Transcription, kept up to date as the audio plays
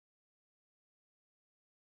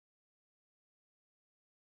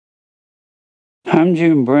I'm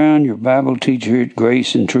Jim Brown, your Bible teacher at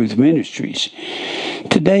Grace and Truth Ministries.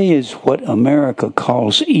 Today is what America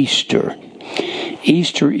calls Easter.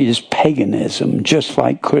 Easter is paganism, just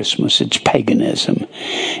like Christmas, it's paganism.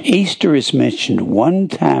 Easter is mentioned one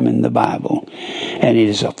time in the Bible, and it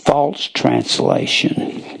is a false translation.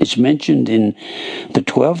 It's mentioned in the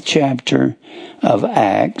 12th chapter of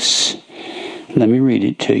Acts. Let me read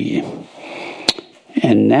it to you.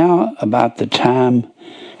 And now about the time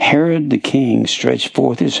Herod the king stretched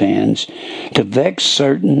forth his hands to vex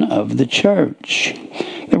certain of the church.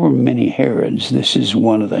 There were many Herods. This is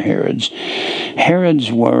one of the Herods.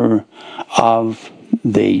 Herods were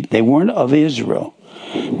they weren't of Israel.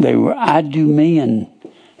 They were Idumean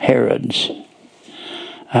Herods.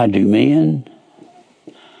 Idumean.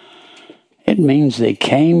 It means they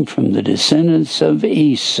came from the descendants of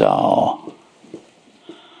Esau.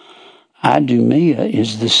 Idumea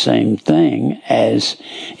is the same thing as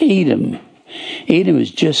Edom. Edom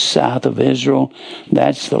is just south of Israel.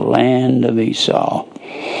 That's the land of Esau.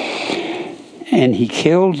 And he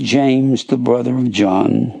killed James, the brother of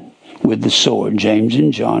John, with the sword. James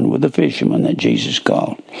and John were the fishermen that Jesus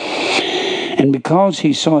called. And because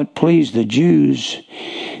he saw it pleased the Jews,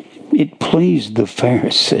 it pleased the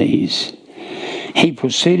Pharisees. He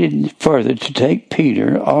proceeded further to take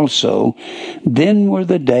Peter also. Then were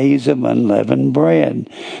the days of unleavened bread.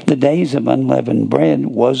 The days of unleavened bread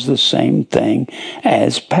was the same thing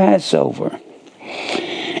as Passover.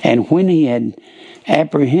 And when he had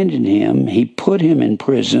apprehended him, he put him in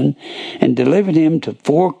prison and delivered him to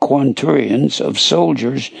 4 quaternions of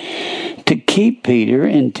soldiers to keep Peter,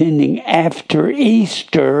 intending after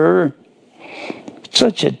Easter.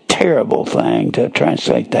 Such a terrible thing to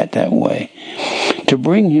translate that way. To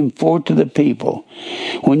bring him forth to the people.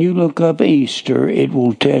 When you look up Easter, it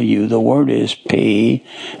will tell you the word is P-A-S-C-H-A,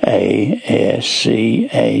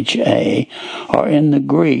 or in the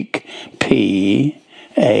Greek, P-A-S-C-H-A.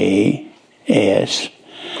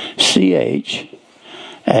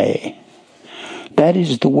 That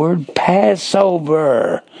is the word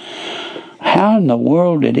Passover. How in the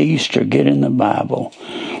world did Easter get in the Bible?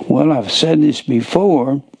 Well, I've said this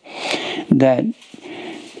before, that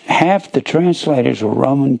half the translators were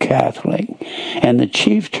Roman Catholic, and the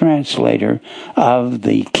chief translator of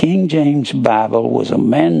the King James Bible was a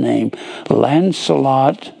man named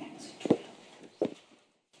Lancelot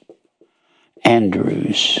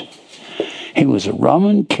Andrewes. He was a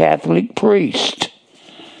Roman Catholic priest.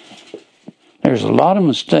 There's a lot of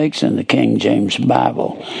mistakes in the King James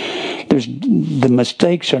Bible. The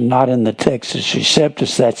mistakes are not in the Textus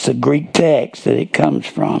Receptus. That's the Greek text that it comes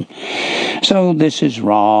from. So this is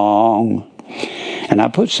wrong. And I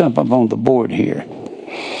put something up on the board here.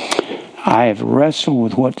 I have wrestled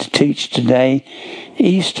with what to teach today.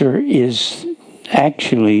 Easter is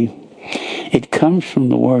actually, it comes from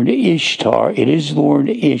the word Ishtar. It is the word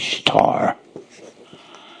Ishtar.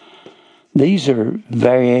 These are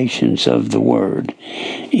variations of the word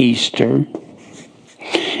Easter.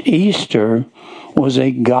 Easter was a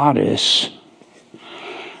goddess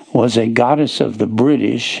of the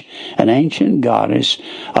British, an ancient goddess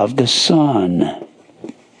of the sun.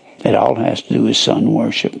 It all has to do with sun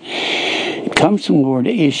worship. It comes from the word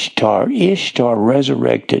Ishtar. Ishtar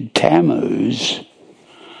resurrected Tammuz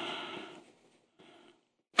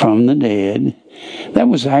from the dead. That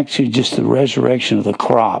was actually just the resurrection of the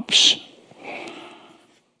crops.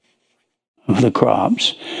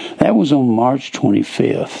 That was on March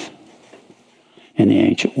 25th in the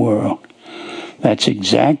ancient world. That's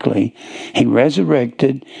exactly, he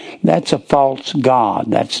resurrected. That's a false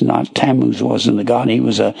god. That's not, Tammuz wasn't the god. He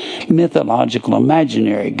was a mythological,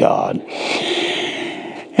 imaginary god.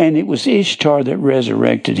 And it was Ishtar that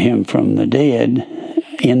resurrected him from the dead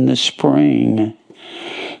in the spring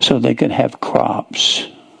so they could have crops.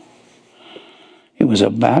 It was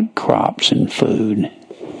about crops and food.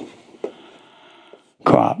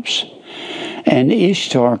 Crops. And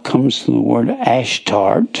Ishtar comes from the word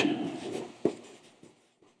Ashtart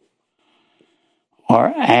or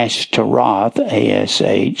Ashtaroth,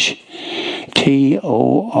 A-S-H-T-O-R-E-T-H.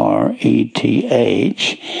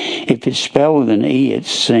 If it's spelled with an E, it's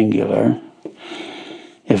singular.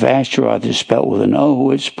 If Ashtaroth is spelled with an O,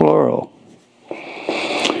 it's plural.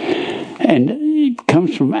 And it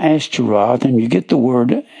comes from Ashtaroth, and you get the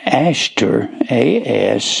word Ashtar,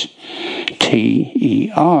 A-S-T-E-R,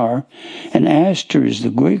 and Ashtar is the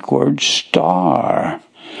Greek word star.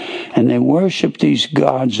 And they worship these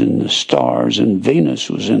gods in the stars, and Venus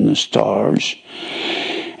was in the stars.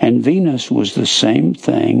 And Venus was the same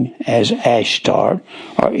thing as Ashtar,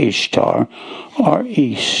 or Ishtar, or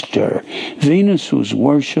Easter. Venus was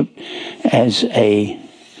worshipped as a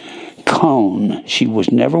cone. She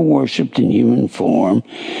was never worshipped in human form.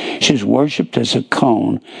 She was worshipped as a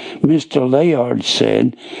cone. Mr. Layard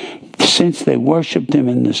said, since they worshipped him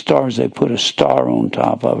in the stars, they put a star on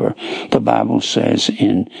top of her. The Bible says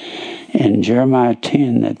in Jeremiah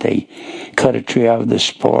 10 that they cut a tree out of the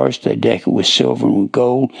forest, they deck it with silver and with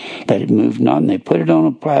gold, that it moved not, and they put it on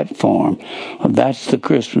a platform. Well, that's the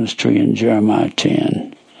Christmas tree in Jeremiah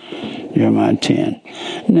 10. Jeremiah 10.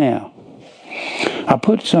 Now, I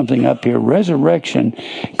put something up here. Resurrection.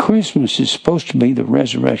 Christmas is supposed to be the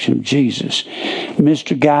resurrection of Jesus.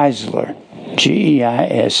 Mr. Geisler,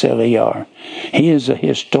 Geisler. He is a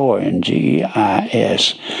historian,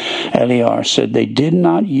 Geisler, said they did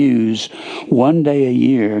not use one day a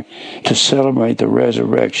year to celebrate the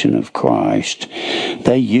resurrection of Christ.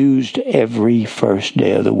 They used every first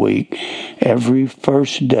day of the week. Every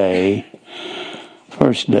first day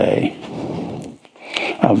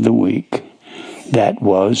of the week. That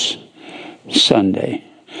was Sunday.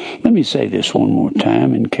 Let me say this one more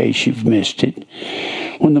time in case you've missed it.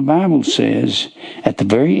 When the Bible says at the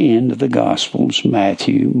very end of the Gospels,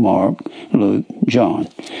 Matthew, Mark, Luke, John,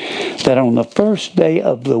 that on the first day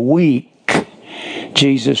of the week,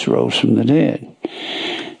 Jesus rose from the dead.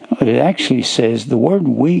 It actually says the word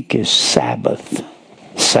week is Sabbath,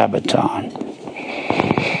 Sabbaton.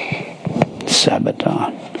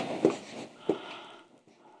 Sabbaton.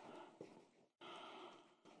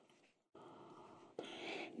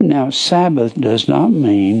 Now, Sabbath does not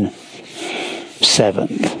mean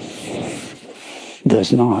seventh.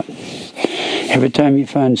 Does not. Every time you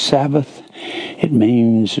find Sabbath, it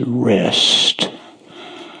means rest.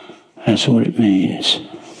 That's what it means.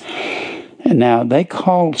 And now, they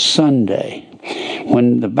call Sunday,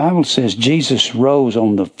 when the Bible says Jesus rose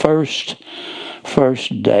on the first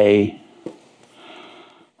day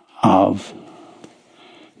of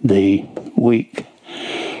the week.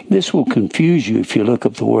 This will confuse you if you look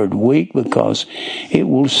up the word week, because it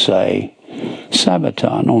will say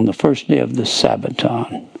Sabbaton, on the first day of the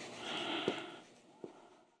Sabbaton.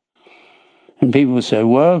 And people will say,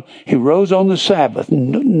 well, he rose on the Sabbath.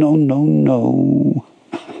 No.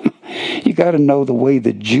 You got to know the way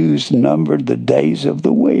the Jews numbered the days of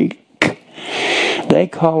the week. They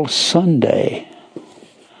call Sunday.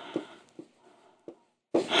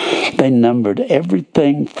 They numbered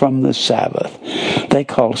everything from the Sabbath. They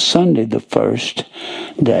call Sunday the first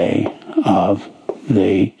day of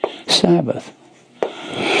the Sabbath.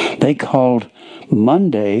 They called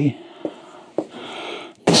Monday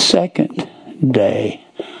the second day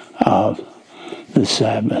of the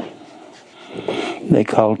Sabbath. They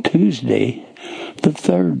called Tuesday the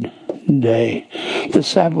third day. The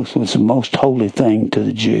Sabbath was the most holy thing to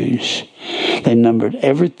the Jews. They numbered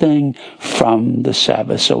everything from the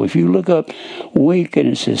Sabbath. So if you look up week and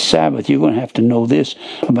it says Sabbath, you're going to have to know this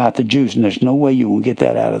about the Jews. And there's no way you will get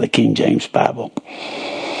that out of the King James Bible.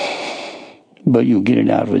 But you'll get it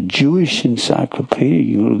out of a Jewish encyclopedia.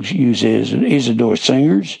 You'll use Isidore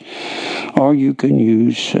Singer's, or you can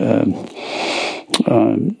use the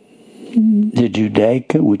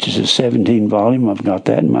Judaica, which is a 17-volume. I've got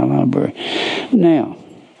that in my library. Now,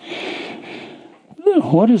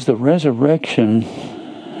 what does the resurrection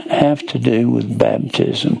have to do with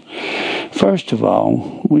baptism? First of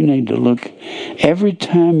all, we need to look, every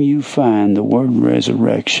time you find the word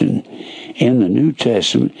resurrection in the New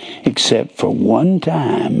Testament, except for one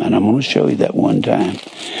time, and I'm going to show you that one time.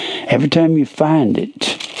 Every time you find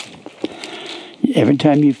it, every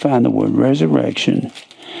time you find the word resurrection,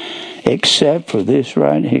 except for this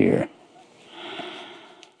right here,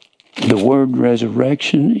 the word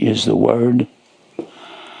resurrection is the word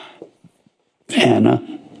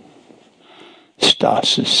anastasis.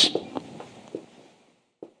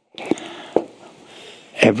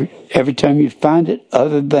 Every time you find it,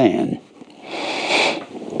 other than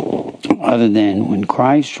when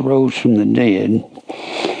Christ rose from the dead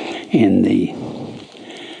in the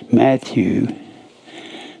Matthew,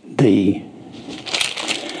 the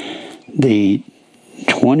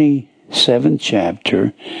 27th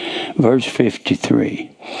chapter, verse 53.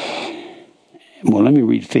 Well, let me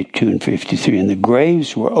read 52 and 53. And the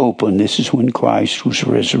graves were opened. This is when Christ was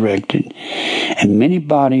resurrected. And many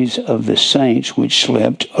bodies of the saints which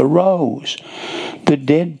slept arose. The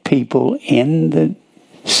dead people in the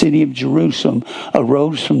city of Jerusalem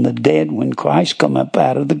arose from the dead when Christ come up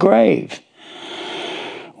out of the grave.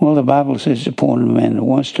 Well, the Bible says it's appointed a man that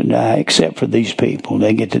wants to die, except for these people.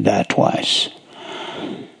 They get to die twice.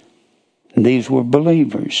 And these were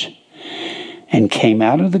believers. and came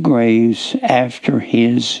out of the graves after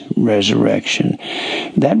his resurrection.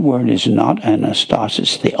 That word is not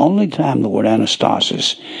anastasis. The only time the word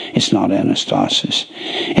anastasis is not anastasis.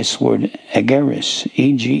 It's the word ageris,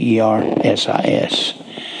 E-G-E-R-S-I-S.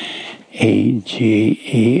 E-G-E-R-S-I-S.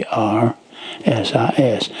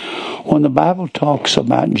 When the Bible talks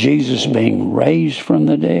about Jesus being raised from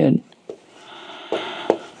the dead,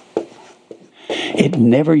 it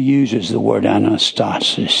never uses the word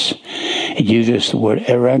anastasis. It uses the word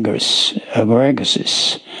ageresis.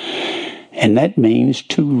 And that means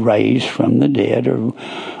to raise from the dead or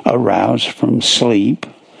arouse from sleep.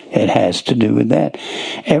 It has to do with that.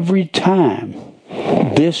 Every time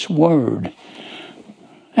this word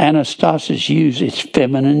anastasis used, it's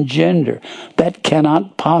feminine gender. That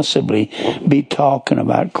cannot possibly be talking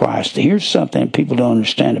about Christ. Here's something people don't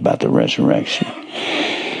understand about the resurrection.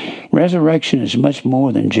 Resurrection is much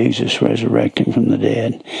more than Jesus resurrecting from the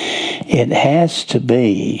dead. It has to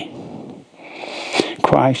be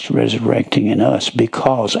Christ resurrecting in us,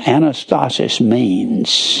 because anastasis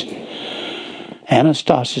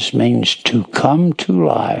means to come to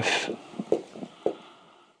life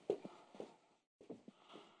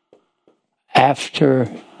after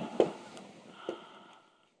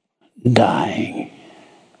dying.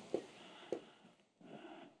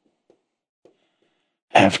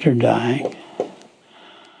 After dying.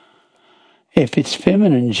 If it's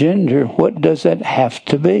feminine gender, what does that have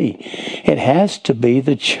to be? It has to be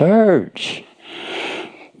the church.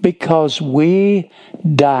 Because we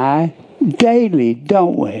die daily,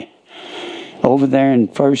 don't we? Over there in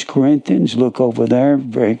 1 Corinthians, look over there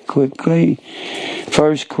very quickly.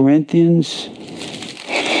 1 Corinthians,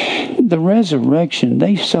 the resurrection,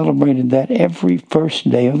 they celebrated that every first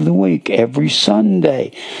day of the week, every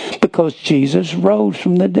Sunday, because Jesus rose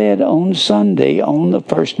from the dead on Sunday, on the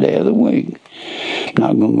first day of the week. I'm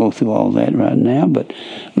not going to go through all that right now, but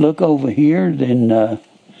look over here, then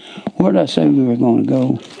where did I say we were going to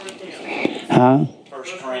go? Huh?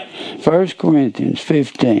 1 Corinthians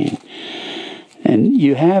 15. And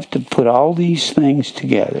you have to put all these things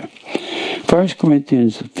together. 1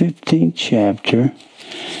 Corinthians, the 15th chapter,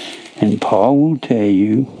 and Paul will tell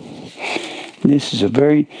you, this is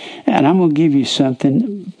and I'm going to give you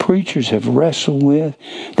something preachers have wrestled with.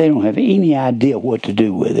 They don't have any idea what to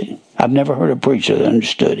do with it. I've never heard a preacher that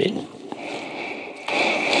understood it.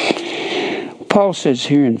 Paul says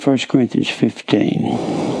here in 1 Corinthians 15,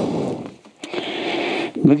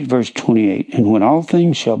 look at verse 28, and when all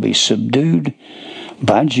things shall be subdued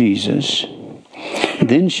by Jesus,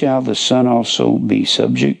 then shall the Son also be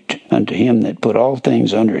subject unto him that put all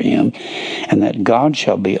things under him, and that God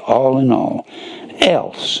shall be all in all.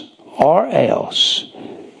 Else,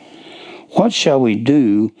 what shall we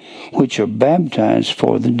do which are baptized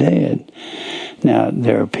for the dead? Now,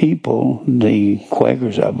 there are people, the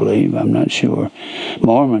Quakers, I believe, I'm not sure,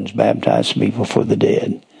 Mormons baptize people for the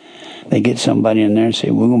dead. They get somebody in there and say,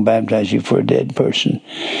 we're going to baptize you for a dead person.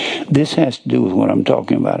 This has to do with what I'm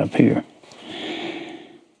talking about up here.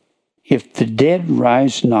 If the dead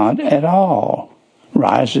rise not at all,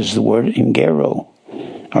 rise is the word engero,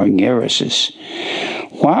 or engeresis,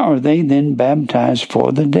 why are they then baptized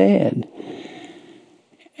for the dead?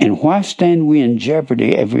 And why stand we in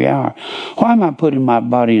jeopardy every hour? Why am I putting my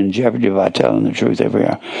body in jeopardy by telling the truth every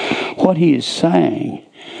hour? What he is saying,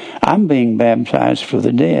 I'm being baptized for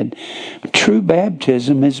the dead. True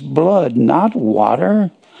baptism is blood, not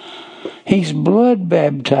water. He's blood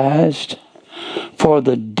baptized for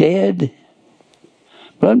the dead.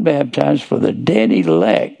 Blood baptized for the dead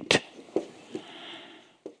elect.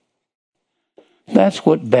 That's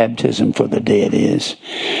what baptism for the dead is.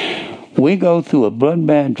 We go through a blood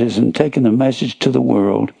baptism, taking the message to the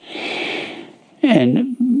world.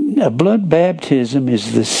 And a blood baptism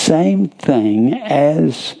is the same thing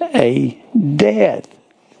as a death.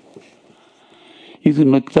 You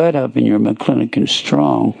can look that up in your McClintock &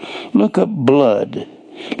 Strong. Look up blood.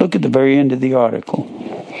 Look at the very end of the article.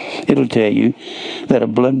 It'll tell you that a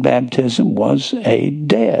blood baptism was a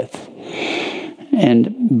death.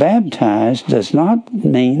 And baptized does not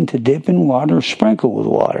mean to dip in water or sprinkle with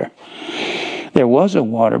water. There was a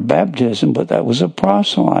water baptism, but that was a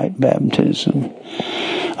proselyte baptism.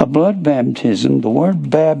 A blood baptism, the word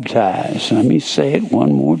baptize, let me say it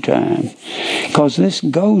one more time, because this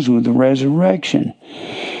goes with the resurrection.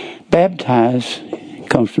 Baptize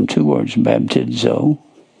comes from two words, baptizo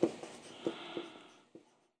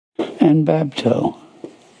and bapto.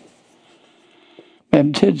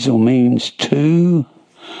 Baptizo means to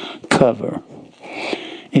cover.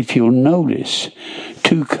 If you'll notice,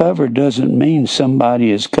 to cover doesn't mean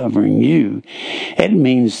somebody is covering you. It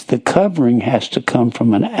means the covering has to come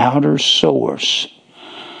from an outer source.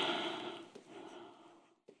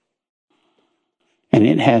 And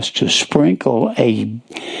it has to sprinkle a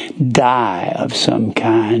dye of some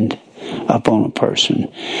kind upon a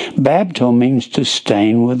person. Bapto means to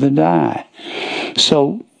stain with a dye.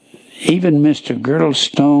 So even Mr.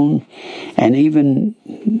 Girdlestone and even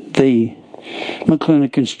the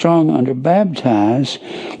McClintock and Strong under baptize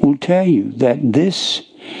will tell you that this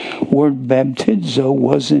word baptizo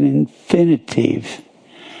was an infinitive.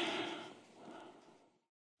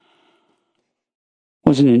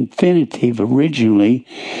 Was an infinitive originally.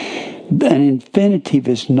 An infinitive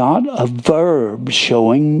is not a verb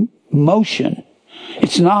showing motion.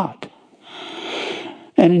 It's not.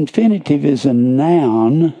 An infinitive is a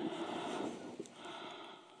noun.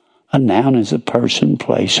 A noun is a person,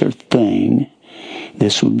 place, or thing.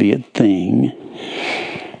 This would be a thing.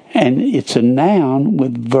 And it's a noun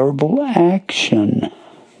with verbal action.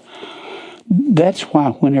 That's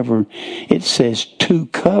why whenever it says to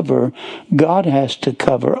cover, God has to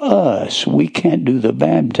cover us. We can't do the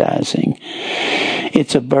baptizing.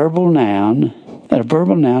 It's a verbal noun. A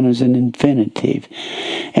verbal noun is an infinitive.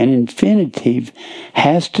 An infinitive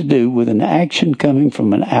has to do with an action coming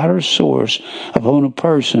from an outer source upon a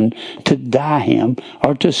person to dye him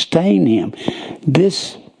or to stain him.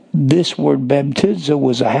 This word baptizo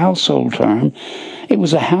was a household term. It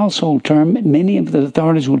was a household term. Many of the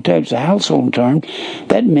authorities will tell you it's a household term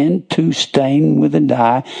that meant to stain with a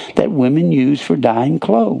dye that women used for dyeing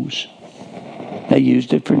clothes. They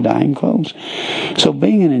used it for dyeing clothes. So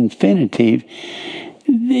being an infinitive,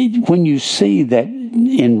 when you see that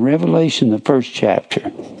in Revelation, the first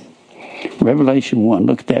chapter, Revelation 1,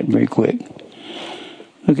 look at that very quick.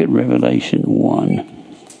 Look at Revelation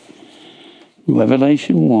 1.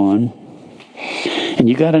 Revelation 1. And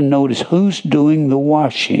you got to notice who's doing the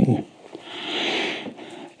washing.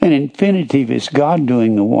 An infinitive is God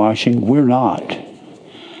doing the washing. We're not.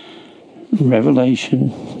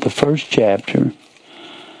 Revelation, the first chapter.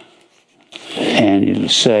 And it'll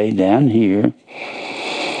say down here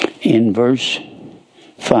in verse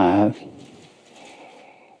 5.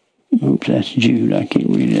 Oops, that's Jude. I can't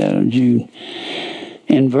read it out of Jude.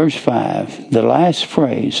 In verse 5, the last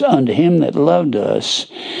phrase, unto him that loved us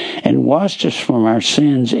and washed us from our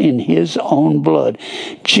sins in his own blood.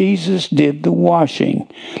 Jesus did the washing.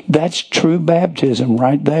 That's true baptism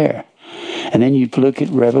right there. And then you look at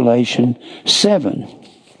Revelation 7.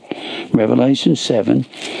 Revelation 7.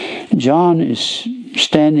 John is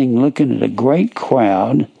standing looking at a great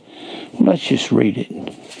crowd. Let's just read it.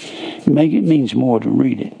 It means more to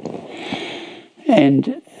read it.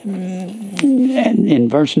 And in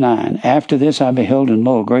verse 9, after this I beheld, and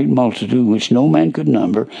lo, a great multitude, which no man could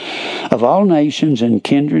number, of all nations and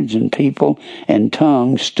kindreds and people and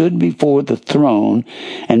tongues, stood before the throne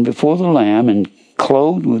and before the Lamb, and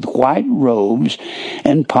clothed with white robes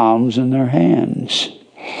and palms in their hands,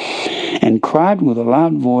 and cried with a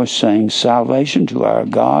loud voice, saying, Salvation to our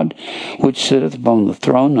God, which sitteth upon the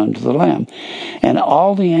throne, unto the Lamb. And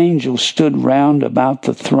all the angels stood round about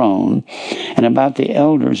the throne, and about the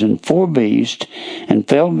elders and four beasts, and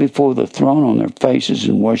fell before the throne on their faces,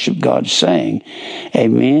 and worshipped God, saying,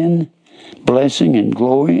 Amen. Blessing and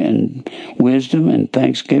glory and wisdom and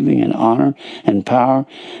thanksgiving and honor and power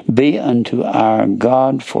be unto our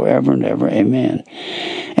God forever and ever. Amen.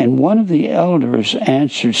 And one of the elders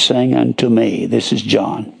answered, saying unto me, this is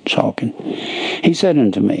John talking, he said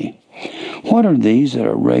unto me, What are these that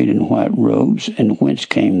are arrayed in white robes, and whence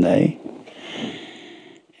came they?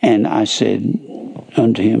 And I said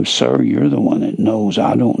unto him, Sir, you're the one that knows.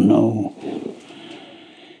 I don't know.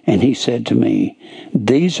 And he said to me,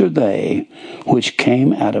 These are they which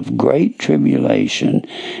came out of great tribulation,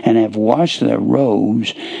 and have washed their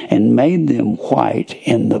robes, and made them white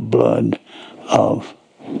in the blood of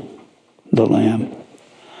the Lamb.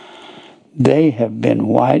 They have been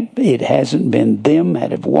white. It hasn't been them that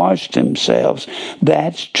have washed themselves.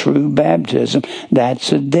 That's true baptism.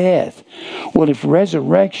 That's a death. Well, if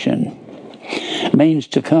resurrection means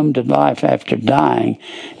to come to life after dying,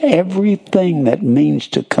 everything that means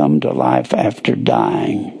to come to life after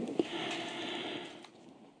dying,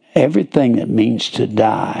 everything that means to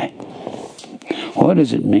die, what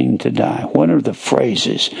does it mean to die? What are the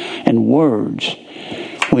phrases and words?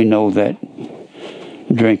 We know that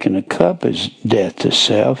drinking a cup is death to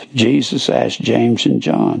self. Jesus asked James and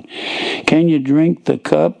John, Can you drink the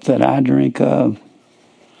cup that I drink of?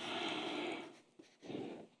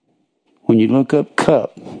 When you look up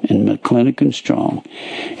cup in McClintock and Strong,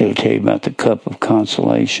 it'll tell you about the cup of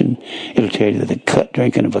consolation. It'll tell you that the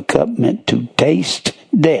drinking of a cup meant to taste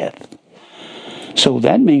death. So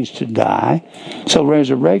that means to die. So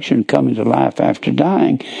resurrection, coming to life after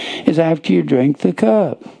dying, is after you drink the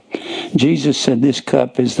cup. Jesus said, this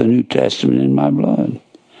cup is the New Testament in my blood.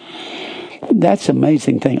 That's an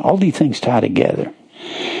amazing thing. All these things tie together.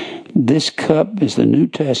 This cup is the New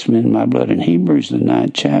Testament in my blood. In Hebrews, the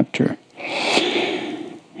 9th chapter,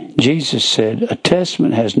 Jesus said, a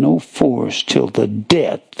testament has no force till the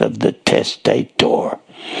death of the testator.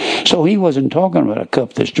 So he wasn't talking about a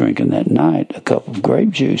cup that's drinking that night, a cup of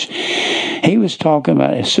grape juice. He was talking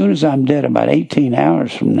about, as soon as I'm dead, about 18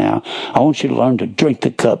 hours from now, I want you to learn to drink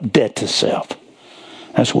the cup, death to self.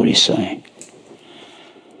 That's what he's saying.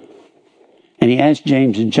 And he asked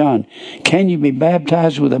James and John, can you be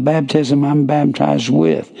baptized with the baptism I'm baptized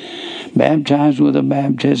with? Baptized with a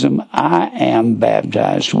baptism I am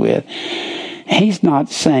baptized with. He's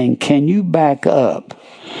not saying, can you back up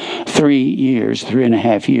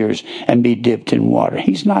 3.5 years, and be dipped in water?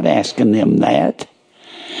 He's not asking them that.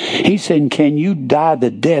 He's saying, can you die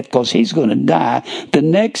the death? Because he's going to die the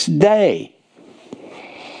next day.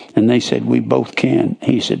 And they said, we both can.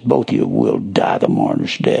 He said, both of you will die the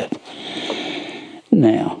martyr's death.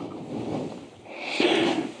 Now,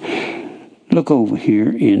 look over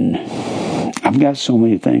here I've got so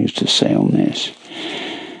many things to say on this.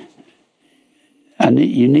 Let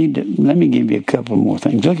me give you a couple more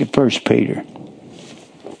things. Look at 1 Peter.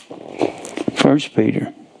 1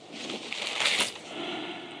 Peter.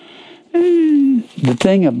 The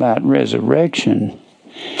thing about resurrection,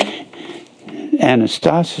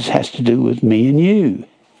 anastasis, has to do with me and you.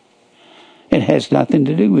 It has nothing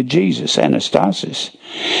to do with Jesus, anastasis.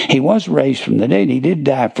 He was raised from the dead. He did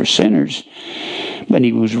die for sinners, but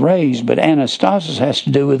he was raised. But anastasis has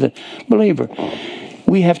to do with the believer.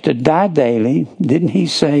 We have to die daily. Didn't he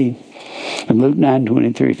say in Luke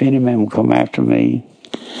 9:23, if any man will come after me,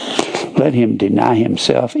 let him deny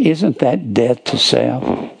himself? Isn't that death to self?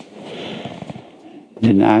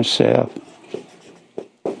 Deny self.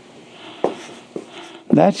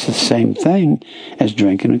 That's the same thing as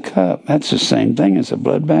drinking a cup. That's the same thing as a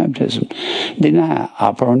blood baptism. Deny,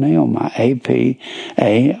 aparneomai,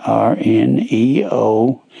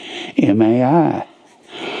 A-P-A-R-N-E-O-M-A-I.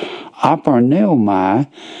 Aparneomai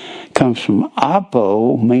comes from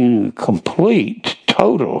apo, meaning complete,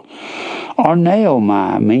 total.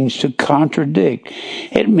 Arneomai means to contradict.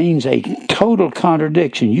 It means a total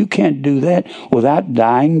contradiction. You can't do that without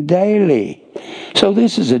dying daily. So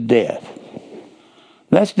this is a death.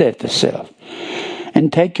 That's death to self.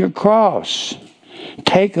 And take your cross.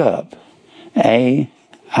 Take up. A-I-R-O.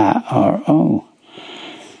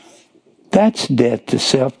 That's death to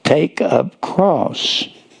self. Take up cross.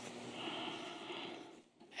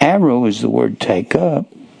 Arrow is the word take up.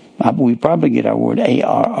 We probably get our word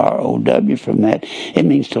A-R-R-O-W from that. It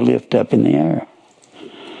means to lift up in the air.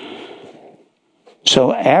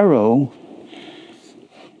 So arrow,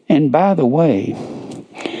 and by the way,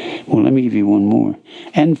 well, let me give you one more.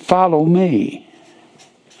 And follow me.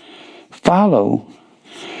 Follow.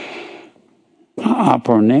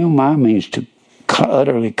 Aparneomai means to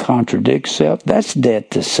utterly contradict self. That's death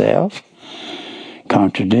to self.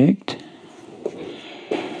 Contradict.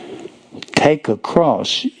 Take a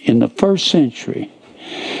cross. In the first century,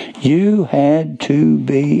 you had to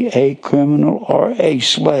be a criminal or a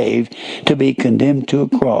slave to be condemned to a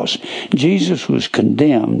cross. Jesus was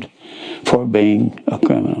condemned for being a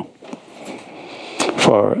criminal,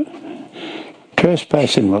 for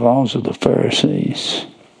trespassing the laws of the Pharisees.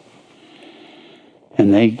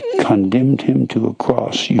 And they condemned him to a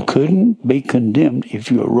cross. You couldn't be condemned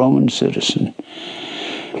if you're a Roman citizen,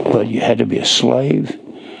 but you had to be a slave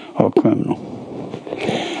or a criminal.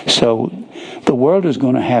 So the world is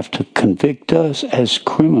going to have to convict us as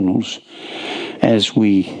criminals as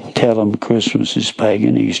we tell them Christmas is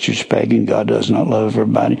pagan, Easter's pagan, God does not love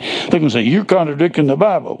everybody. They're going to say, you're contradicting the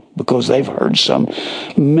Bible, because they've heard some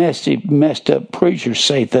messed up preacher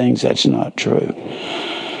say things that's not true.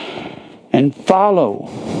 And follow.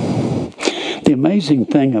 The amazing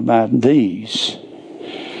thing about these,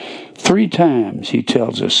 3 times he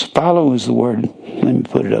tells us, follow is the word, let me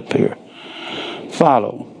put it up here.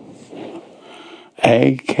 Follow.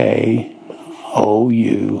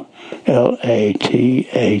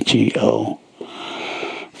 A-K-O-U-L-A-T-H-E-O.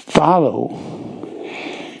 Follow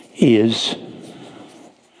is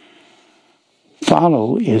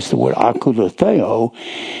the word akulatheo.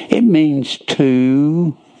 It means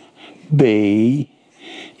to be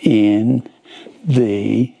in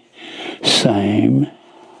the same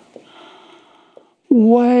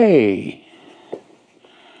way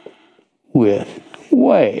with.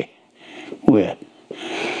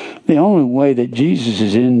 The only way way that Jesus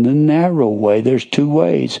is in, the narrow way. There's two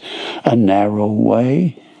ways, a narrow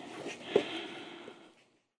way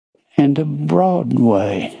and a broad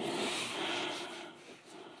way.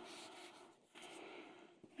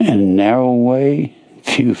 And a narrow way,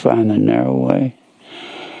 few find the narrow way,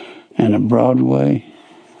 and a broad way.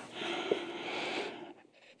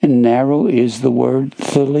 And narrow is the word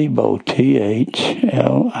thalibo, Thlibo,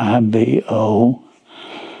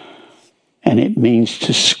 and it means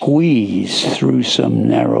to squeeze through some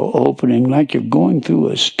narrow opening, like you're going through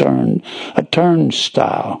a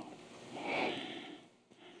turnstile.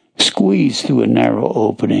 Squeeze through a narrow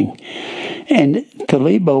opening. And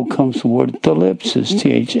thalibo comes from the word thlipsis,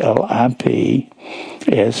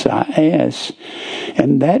 Thlipsis,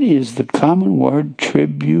 and that is the common word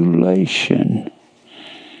tribulation.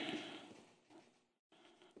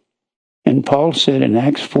 And Paul said in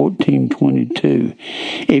Acts 14:22,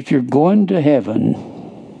 if you're going to heaven,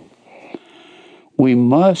 we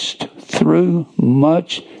must, through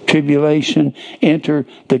much tribulation, enter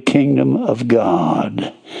the kingdom of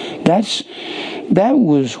God. That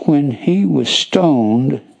was when he was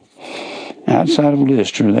stoned outside of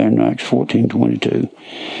Lystra there in Acts 14:22.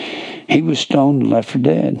 He was stoned and left for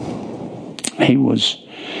dead. He was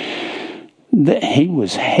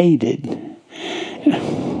hated.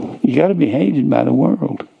 You got to be hated by the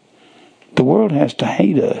world. The world has to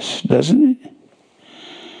hate us, doesn't it?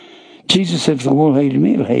 Jesus said, if the world hated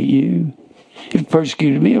me, it'll hate you. If it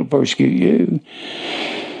persecuted me, it'll persecute you.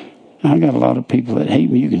 I got a lot of people that hate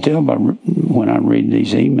me. You can tell by when I read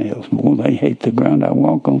these emails. Boy, they hate the ground I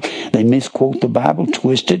walk on. They misquote the Bible,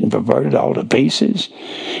 twist it, and pervert it all to pieces.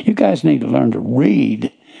 You guys need to learn to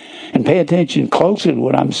read and pay attention closely to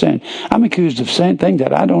what I'm saying. I'm accused of saying things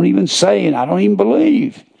that I don't even say and I don't even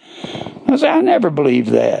believe. I say, I never believed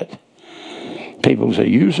that. People say,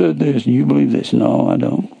 you said this and you believe this. No, I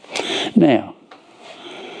don't. Now,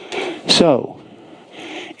 so,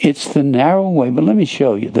 it's the narrow way, but let me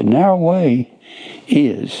show you. The narrow way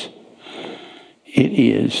is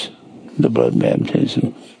the blood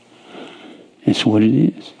baptism. It's what it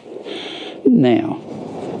is. Now,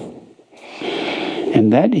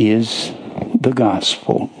 and that is the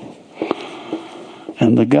gospel.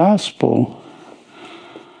 And the gospel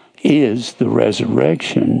is the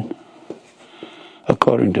resurrection,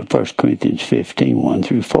 according to 1 Corinthians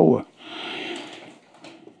 15:1-4.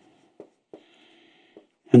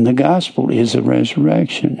 And the gospel is the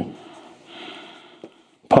resurrection.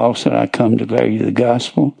 Paul said, I come to declare you the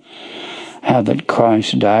gospel, how that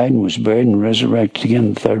Christ died and was buried and resurrected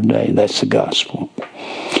again the third day. That's the gospel.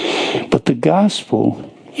 But the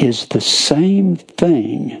gospel is the same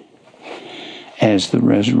thing as the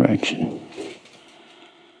resurrection.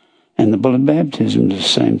 And the blood baptism is the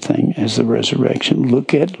same thing as the resurrection.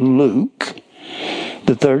 Look at Luke,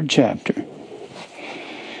 the 3rd chapter.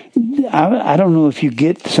 I don't know if you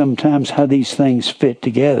get sometimes how these things fit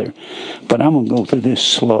together, but I'm going to go through this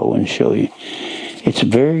slow and show you.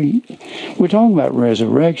 We're talking about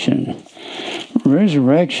resurrection.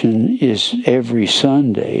 Resurrection is every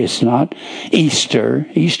Sunday. It's not Easter.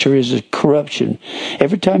 Easter is a corruption.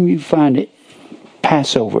 Every time you find it,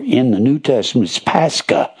 Passover in the New Testament, it's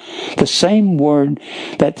Pascha. The same word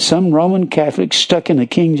that some Roman Catholics stuck in the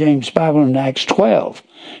King James Bible in Acts 12.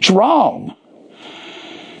 It's wrong.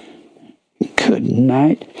 Good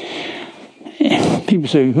night. People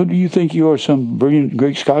say, who do you think you are, some brilliant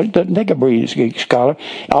Greek scholar? It doesn't take a brilliant Greek scholar.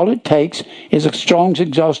 All it takes is a Strong's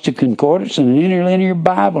Exhaustive Concordance and an interlinear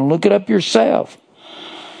Bible. Look it up yourself.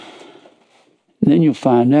 And then you'll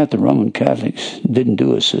find out the Roman Catholics didn't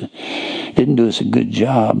do us a good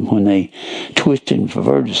job when they twisted and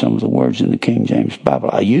perverted some of the words in the King James Bible.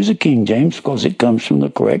 I use the King James because it comes from the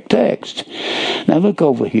correct text. Now look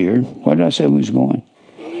over here. Where did I say we was going?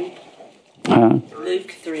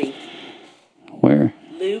 Luke 3. Where?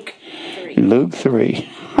 Luke 3. Luke 3.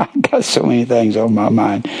 I got so many things on my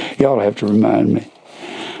mind. Y'all have to remind me.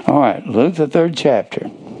 All right, Luke the 3rd chapter.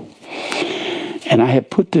 And I have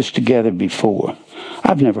put this together before.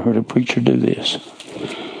 I've never heard a preacher do this.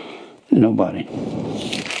 Nobody.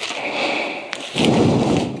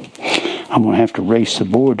 I'm going to have to race the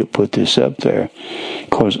board to put this up there,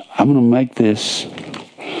 because I'm going to make this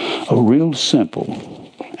a real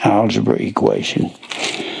simple algebra equation.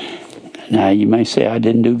 Now, you may say I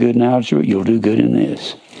didn't do good in algebra. You'll do good in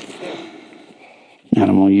this. And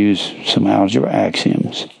I'm going to use some algebra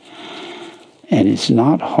axioms. And it's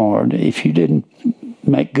not hard. If you didn't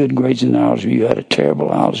make good grades in algebra, you had a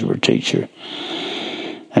terrible algebra teacher.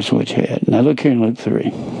 That's what you had. Now look here in Luke 3.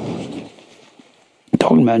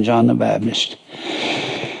 Talking about John the Baptist.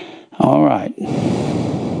 All right.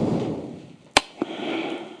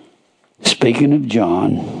 speaking of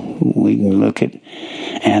John, we can look at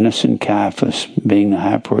Annas and Caiaphas being the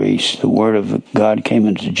high priest. The word of God came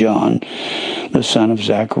into John, the son of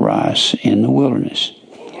Zacharias, in the wilderness.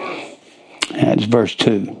 That's verse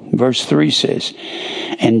 2. Verse 3 says,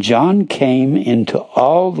 and John came into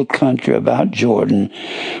all the country about Jordan,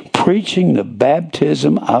 preaching the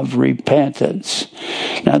baptism of repentance.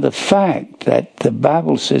 Now, the fact that the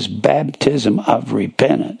Bible says baptism of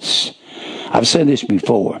repentance, I've said this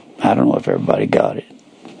before. I don't know if everybody got it.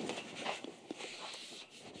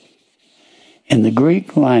 In the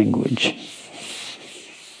Greek language,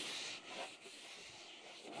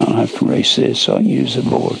 I'll have to erase this so I can use the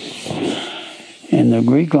board. In the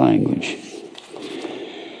Greek language,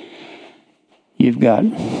 you've got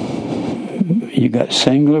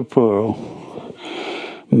singular, plural,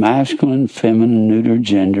 masculine, feminine, neuter,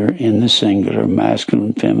 gender in the singular,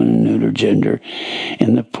 masculine, feminine, neuter, gender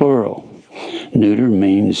in the plural. Neuter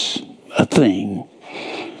means a thing,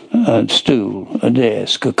 a stool, a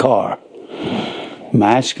desk, a car.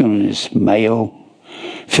 Masculine is male,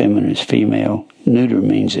 feminine is female. Neuter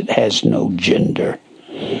means it has no gender.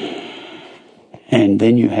 And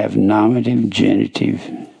then you have nominative, genitive,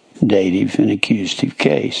 dative, and accusative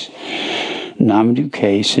case. Nominative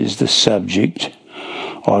case is the subject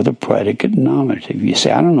or the predicate nominative. You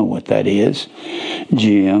say, I don't know what that is.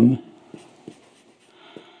 Jim,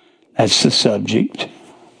 that's the subject,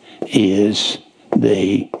 is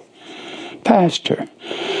the pastor.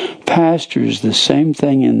 Pastor is the same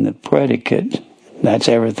thing in the predicate. That's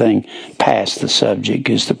everything past the subject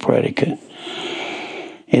is the predicate.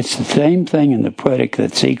 It's the same thing in the predicate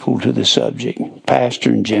that's equal to the subject.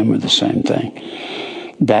 Pastor and Jim are the same thing.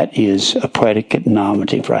 That is a predicate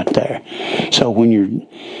nominative right there. So when you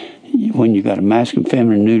got a masculine,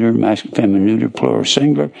 feminine, neuter, plural,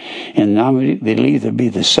 singular, and nominative, it'll either be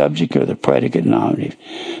the subject or the predicate nominative.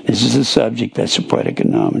 This is the subject, that's the predicate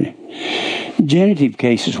nominative. Genitive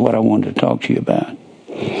case is what I wanted to talk to you about.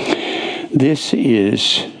 This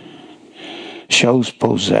shows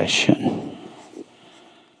possession.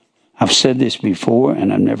 I've said this before,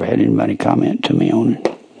 and I've never had anybody comment to me on it.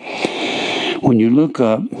 When you look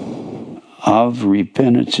up of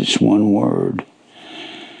repentance, it's one word.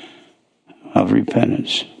 Of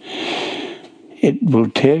repentance. It will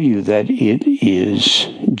tell you that it is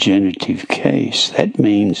genitive case. That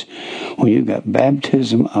means when you've got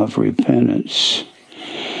baptism of repentance,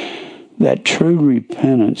 that true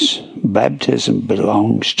repentance, baptism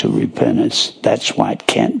belongs to repentance. That's why it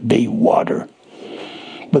can't be water.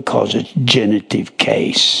 Because it's genitive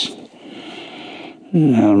case. I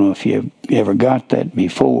don't know if you ever got that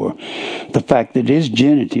before. The fact that it is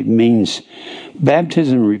genitive means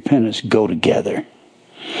baptism and repentance go together.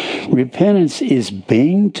 Repentance is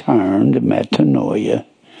being turned, metanoia,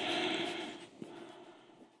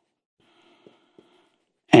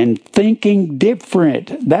 and thinking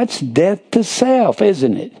different. That's death to self,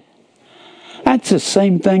 isn't it? That's the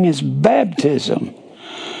same thing as baptism.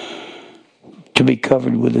 To be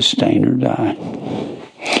covered with a stain or dye.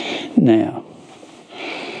 Now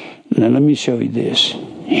let me show you this.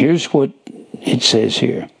 Here's what it says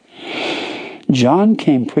here. John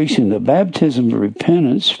came preaching the baptism of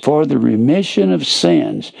repentance for the remission of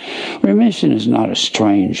sins. Remission is not a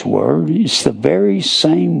strange word. It's the very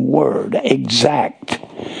same word, exact,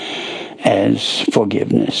 as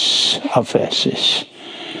forgiveness, aphesis.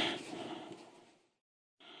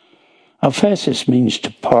 Aphesis means to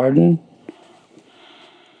pardon.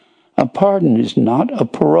 A pardon is not a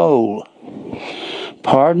parole.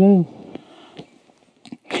 Pardon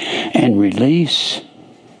and release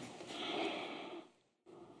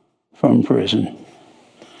from prison.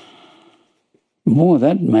 Boy,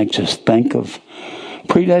 that makes us think of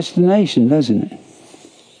predestination, doesn't it?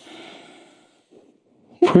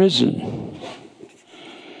 Prison.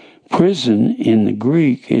 Prison in the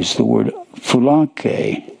Greek is the word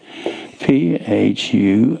phulake. Phulake.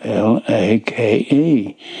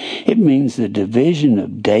 It means the division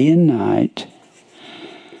of day and night,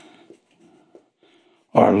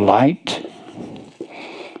 or light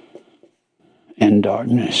and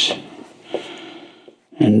darkness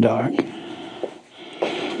and dark.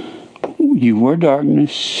 You were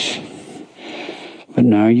darkness, but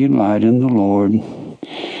now you light in the Lord.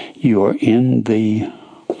 You are in the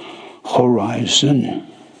horizon.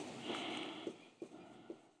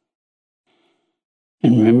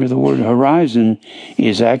 And remember, the word horizon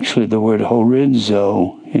is actually the word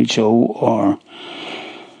horizo, H-O-R-I-Z-O.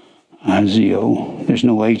 There's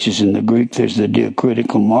no H's in the Greek. There's the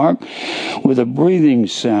diacritical mark with a breathing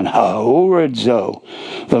sound, horizo.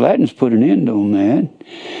 The Latins put an end on that.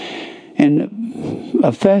 In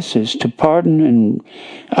Ephesus, to pardon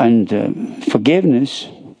and forgiveness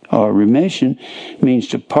or remission means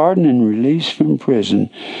to pardon and release from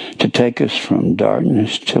prison, to take us from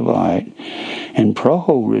darkness to light. And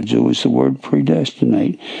prohorizo is the word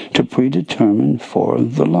predestinate, to predetermine for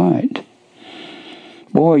the light.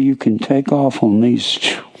 Boy, you can take off on these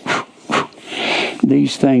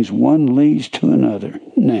things. One leads to another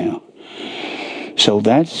now. So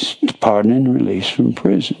that's pardon and release from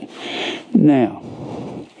prison. Now,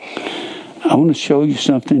 I want to show you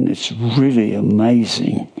something that's really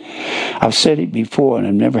amazing. I've said it before and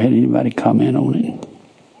I've never had anybody comment on it.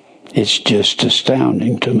 It's just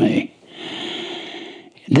astounding to me.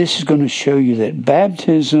 This is going to show you that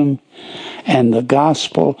baptism and the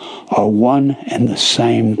gospel are one and the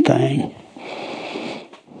same thing.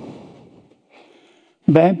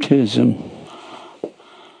 Baptism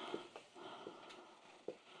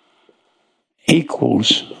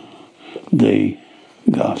equals the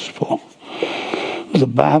gospel. The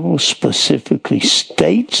Bible specifically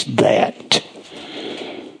states that.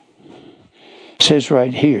 It says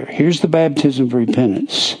right here, here's the baptism of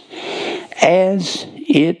repentance. As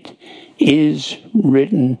it is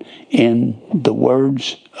written in the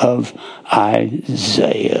words of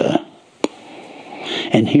Isaiah.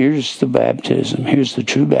 And here's the baptism. Here's the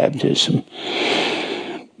true baptism.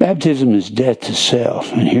 Baptism is death to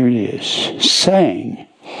self. And here it is. Saying,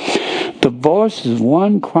 the voice of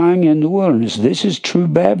one crying in the wilderness. This is true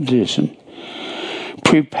baptism.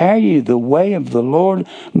 Prepare you the way of the Lord.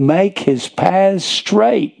 Make his paths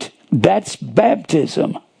straight. That's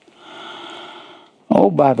baptism. Oh,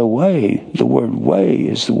 by the way, the word way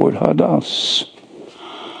is the word hodos.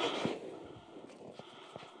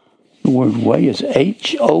 The word way is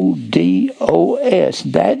H-O-D-O-S.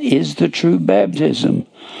 That is the true baptism.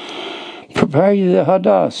 Prepare you the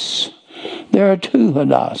hodos. There are two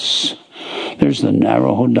hodos. There's the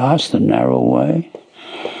narrow hodos, the narrow way.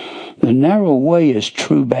 The narrow way is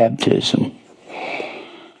true baptism.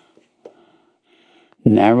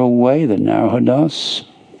 Narrow way, the narrow hodos.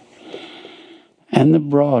 And the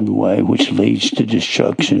broad way, which leads to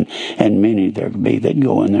destruction, and many there be that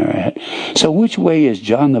go in there at. So which way is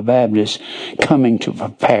John the Baptist coming to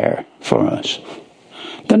prepare for us?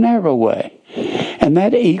 The narrow way. And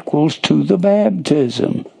that equals to the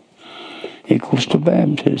baptism. Equals to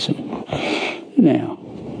baptism. Now,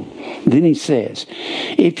 then he says,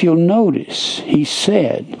 if you'll notice, he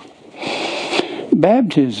said,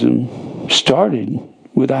 baptism started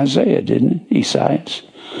with Isaiah, didn't it? Esaias.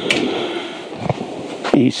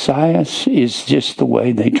 Esaias is just the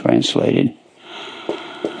way they translated.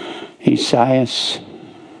 Esaias.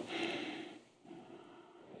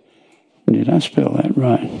 Did I spell that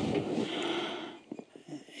right?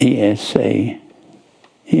 E-S-A-I-A-S.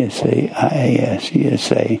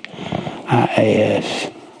 E-S-A-I-A-S.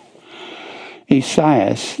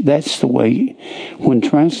 Esaias, that's the way, when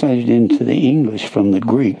translated into the English from the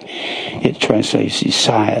Greek, it translates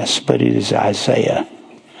Esaias, but it is Isaiah.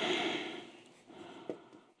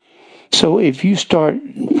 So if you start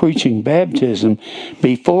preaching baptism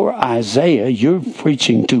before Isaiah, you're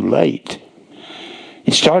preaching too late.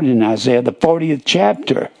 It started in Isaiah, the 40th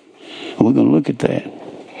chapter. We're going to look at that.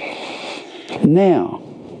 Now,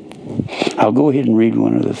 I'll go ahead and read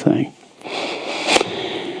one other thing.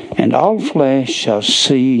 And all flesh shall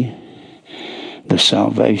see the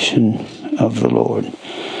salvation of the Lord.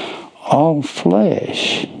 All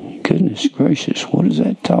flesh. Goodness gracious, what is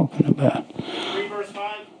that talking about?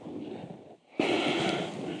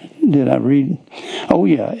 Did I read? Oh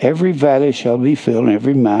yeah, every valley shall be filled, and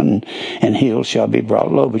every mountain and hill shall be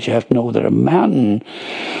brought low. But you have to know that a mountain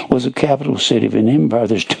was a capital city of an empire.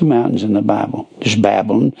 There's two mountains in the Bible. There's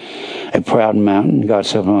Babylon, a proud mountain. God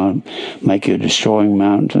said, I'm going to make you a destroying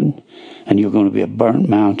mountain, and you're going to be a burnt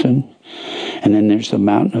mountain. And then there's the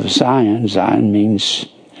mountain of Zion. Zion means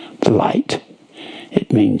light.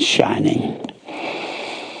 It means shining.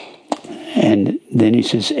 And then he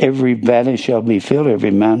says, every valley shall be filled,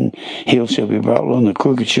 every mountain hill shall be brought low, and the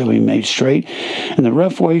crooked shall be made straight, and the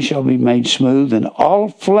rough way shall be made smooth, and all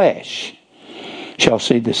flesh shall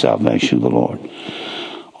see the salvation of the Lord.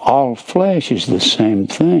 All flesh is the same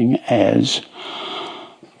thing as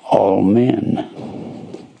all men.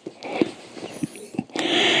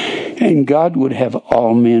 And God would have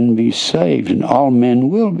all men be saved, and all men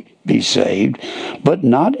will be saved, but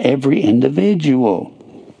not every individual.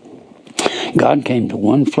 God came to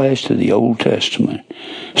one flesh to the Old Testament.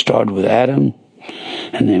 Started with Adam,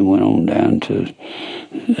 and then went on down to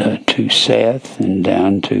to Seth, and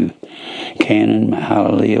down to Canaan,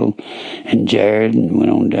 Mahalalel, and Jared, and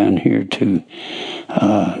went on down here to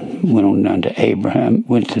Abraham,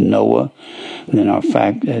 went to Noah, and then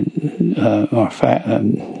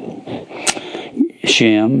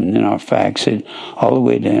Shem, and then our facts said all the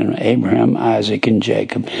way down to Abraham, Isaac, and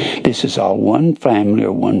Jacob. This is all one family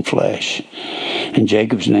or one flesh. And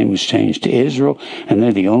Jacob's name was changed to Israel, and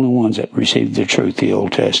they're the only ones that received the truth, the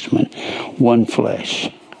Old Testament. One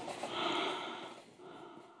flesh.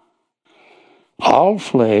 All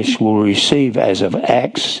flesh will receive, as of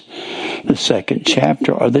Acts, the 2nd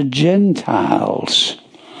chapter, are the Gentiles.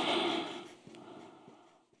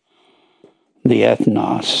 The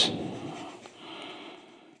ethnos.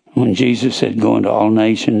 When Jesus said, go into all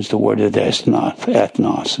nations, the word is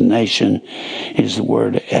ethnos. Nation is the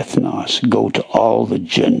word ethnos. Go to all the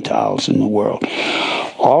Gentiles in the world.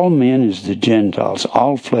 All men is the Gentiles.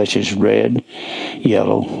 All flesh is red,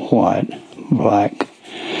 yellow, white, black,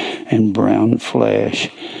 and brown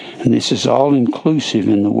flesh. And this is all inclusive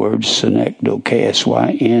in the word synecdoche,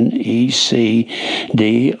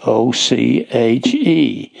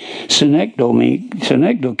 Synecdoche.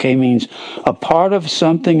 Synecdoche means a part of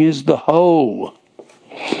something is the whole.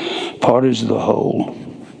 Part is the whole.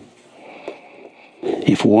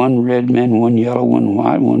 If one red man, one yellow, one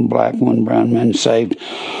white, one black, one brown man saved,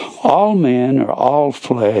 all men or all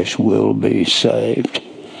flesh will be saved.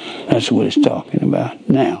 That's what it's talking about.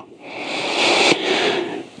 Now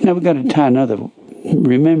we've got to tie another.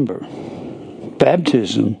 Remember,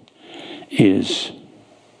 baptism is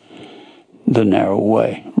the narrow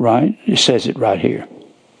way, right? It says it right here.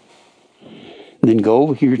 Then go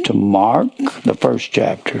over here to Mark, the 1st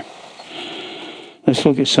chapter. Let's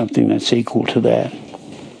look at something that's equal to that.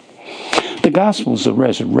 The gospel is the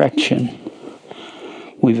resurrection.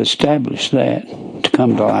 We've established that, to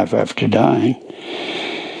come to life after dying.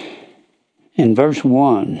 In verse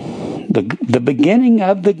 1, the beginning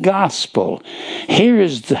of the gospel. Here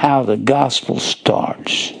is how the gospel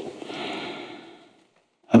starts.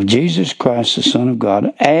 Of Jesus Christ, the Son of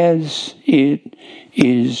God, as it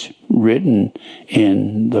is written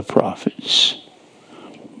in the prophets.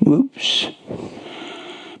 Whoops.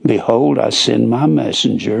 Behold, I send my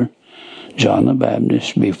messenger, John the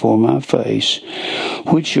Baptist, before my face,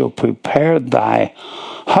 which shall prepare thy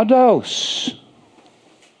hodos,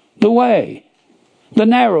 the way, the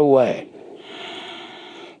narrow way.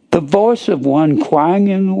 The voice of one crying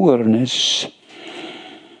in the wilderness,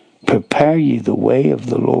 prepare ye the way of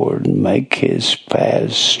the Lord, and make his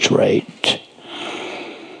paths straight.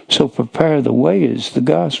 So prepare the way is the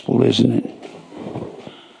gospel, isn't it?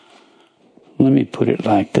 Let me put it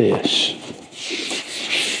like this.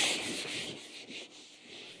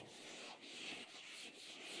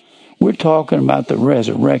 We're talking about the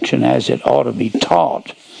resurrection as it ought to be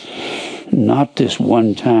taught, not this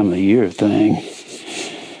one time a year thing.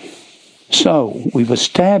 So, we've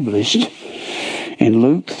established in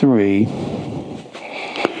Luke 3,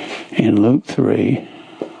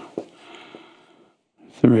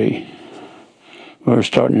 we're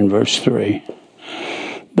starting in verse 3,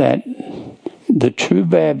 that the true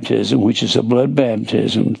baptism, which is a blood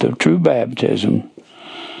baptism, the true baptism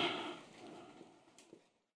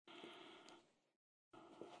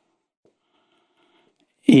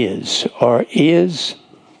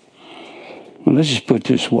well, let's just put it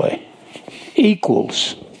this way,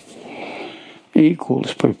 equals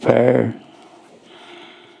prepare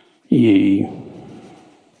ye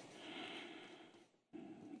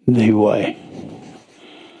the way.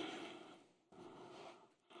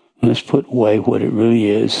 Let's put way what it really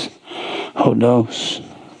is. Hodos,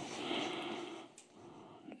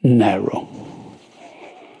 narrow.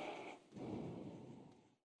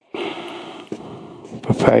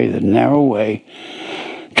 Prepare the narrow way,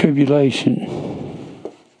 tribulation.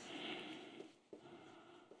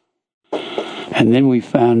 And then we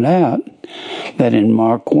found out that in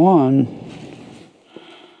Mark 1,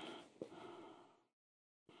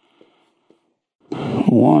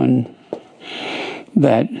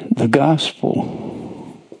 that the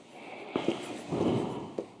gospel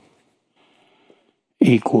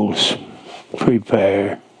equals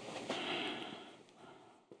prepare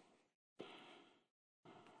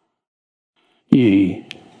ye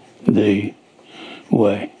the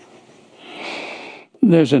way.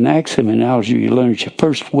 There's an axiom in algebra you learn at your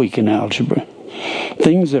first week in algebra.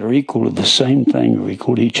 Things that are equal to the same thing are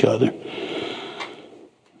equal to each other.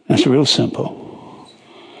 That's real simple.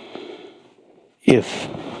 If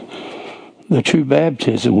the true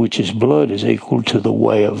baptism, which is blood, is equal to the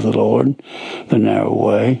way of the Lord, the narrow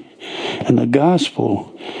way, and the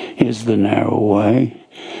gospel is the narrow way,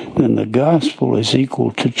 then the gospel is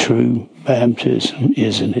equal to true baptism,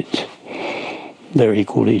 isn't it? They're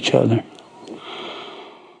equal to each other.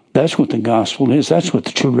 That's what the gospel is. That's what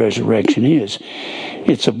the true resurrection is.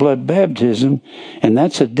 It's a blood baptism, and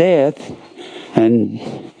that's a death. And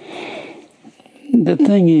the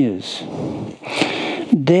thing is,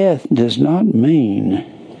 death does not mean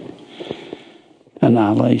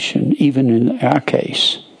annihilation, even in our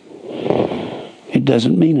case. It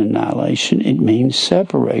doesn't mean annihilation. It means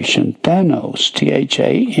separation. Thanos,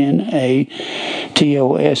 Thanos,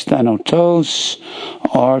 Thanatos,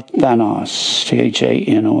 or Thanos,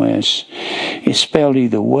 Thanos. It's spelled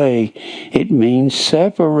either way. It means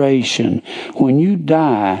separation. When you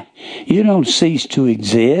die, you don't cease to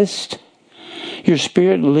exist. Your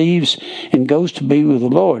spirit leaves and goes to be with the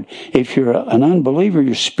Lord. If you're an unbeliever,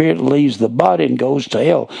 your spirit leaves the body and goes to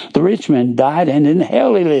hell. The rich man died, and in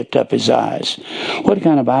hell he lifted up his eyes. What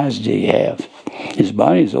kind of eyes did he have? His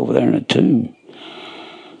body is over there in a tomb.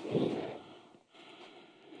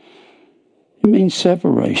 It means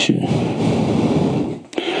separation.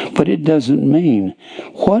 But it doesn't mean.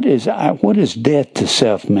 What does death to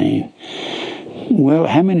self mean? Well,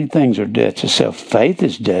 how many things are death to self? Faith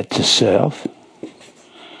is death to self.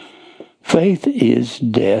 Faith is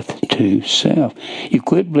death to self. You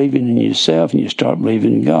quit believing in yourself and you start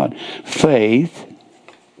believing in God. Faith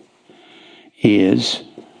is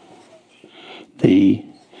the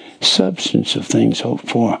substance of things hoped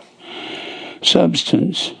for.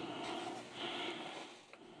 Substance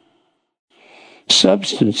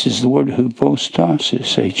is the word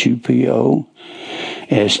hypostasis,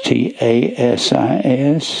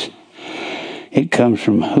 Hupostasis. It comes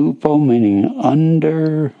from hupo, meaning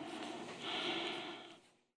under.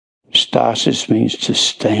 Stasis means to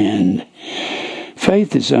stand.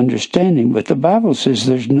 Faith is understanding, but the Bible says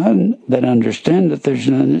there's none that understand, that there's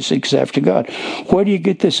none that seeks after God. Where do you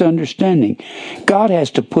get this understanding? God has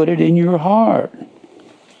to put it in your heart.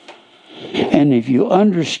 And if you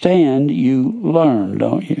understand, you learn,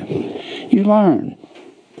 don't you? You learn.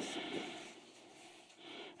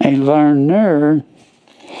 A learner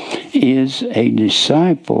is a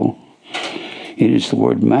disciple. It is the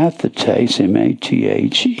word mathetes,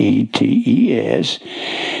 Mathetes,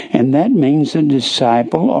 and that means a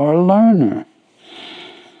disciple or a learner.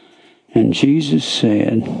 And Jesus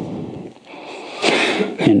said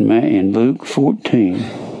in Luke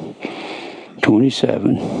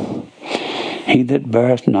 14:27, he that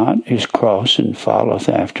beareth not his cross and followeth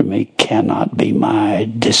after me cannot be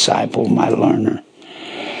my disciple, my learner.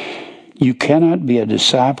 You cannot be a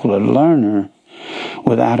disciple, a learner,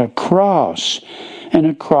 without a cross. And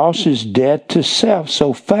a cross is death to self.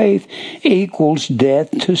 So faith equals death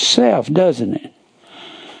to self, doesn't it?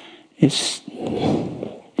 It's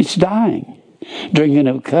dying. Drinking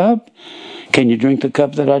a cup. Can you drink the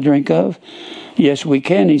cup that I drink of? Yes, we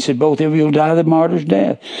can. He said, both of you will die the martyr's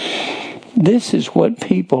death. This is what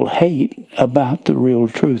people hate about the real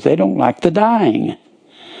truth. They don't like the dying.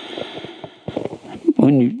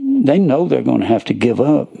 They know they're going to have to give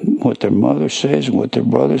up what their mother says, what their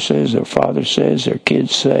brother says, their father says, their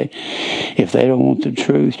kids say. If they don't want the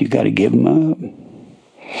truth, you got to give them up.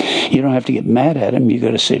 You don't have to get mad at them. You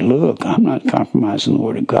got to say, look, I'm not compromising the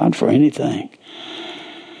Word of God for anything.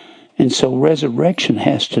 And so resurrection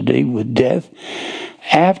has to do with death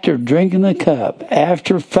after drinking the cup,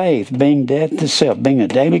 after faith, being death to self, being a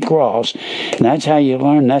daily cross. And that's how you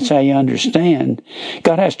learn, that's how you understand.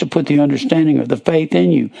 God has to put the understanding of the faith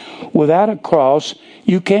in you. Without a cross,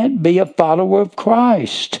 you can't be a follower of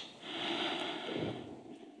Christ.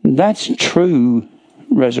 That's true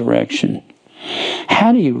resurrection.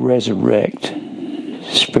 How do you resurrect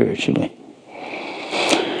spiritually?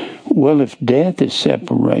 Well, if death is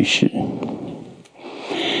separation,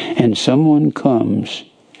 and someone comes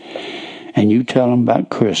and you tell them about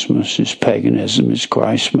Christmas, it's paganism, it's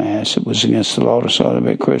Christ's Mass, it was against the law to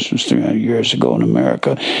celebrate Christmas 300 years ago in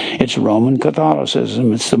America, it's Roman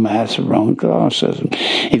Catholicism, it's the Mass of Roman Catholicism.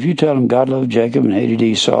 If you tell them God loved Jacob and hated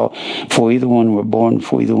Esau, for either one were born,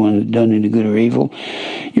 for either one had done any good or evil,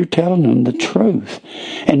 you're telling them the truth.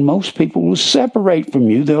 And most people will separate from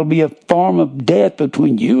you. There'll be a form of death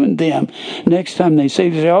between you and them. Next time they say,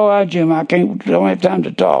 oh, Jim, don't have time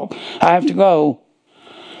to talk. I have to go.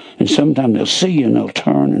 And sometimes they'll see you and they'll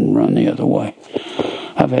turn and run the other way.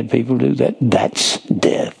 I've had people do that. That's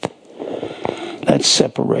death. That's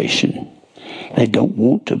separation. They don't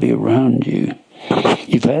want to be around you.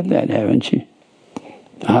 You've had that, haven't you?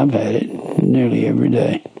 I've had it nearly every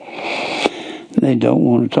day. They don't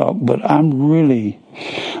want to talk, but I've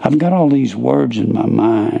got all these words in my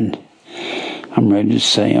mind I'm ready to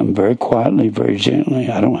say them very quietly, very gently.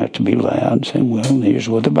 I don't have to be loud. Say, well, here's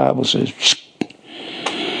what the Bible says.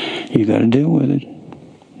 You got to deal with it.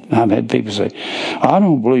 I've had people say, I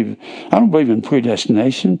don't believe in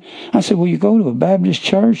predestination. I said, well, you go to a Baptist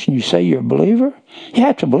church and you say you're a believer? You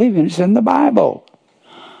have to believe it. It's in the Bible.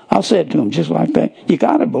 I'll say it to them just like that. You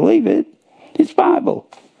got to believe it. It's Bible.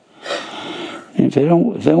 And if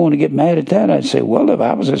they want to get mad at that, I'd say, well, the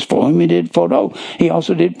Bible says, for whom he did foreknow, he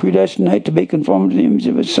also did predestinate to be conformed to the image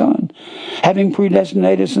of his Son, having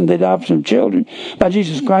predestinated us in the adoption of children by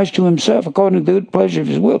Jesus Christ to himself, according to the good pleasure of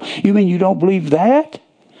his will. You mean you don't believe that?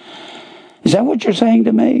 Is that what you're saying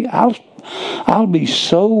to me? I'll be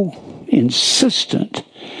so insistent.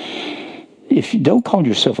 If you don't call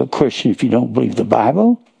yourself a Christian if you don't believe the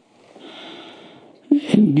Bible,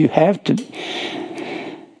 and you have to.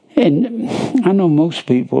 And I know most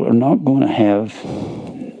people are not going to have.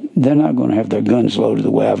 They're not going to have their guns loaded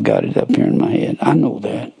the way I've got it up here in my head. I know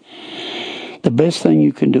that. The best thing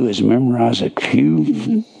you can do is memorize a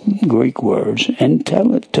few Greek words and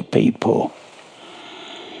tell it to people.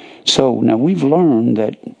 So now we've learned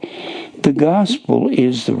that the gospel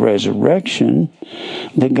is the resurrection.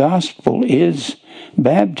 The gospel is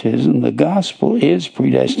baptism. The gospel is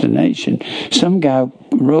predestination. Some guy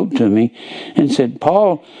wrote to me and said,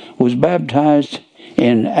 Paul was baptized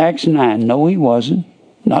in Acts 9. No, he wasn't.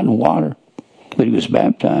 Not in water. But he was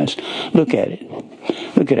baptized. Look at it.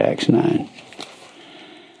 Look at Acts 9.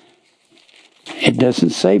 It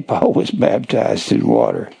doesn't say Paul was baptized in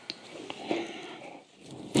water.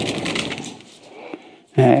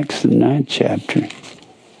 Acts, the 9th chapter.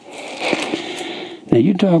 Now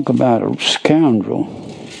you talk about a scoundrel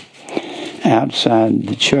outside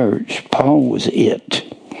the church. Paul was it.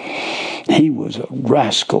 He was a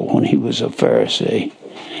rascal when he was a Pharisee.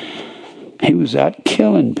 He was out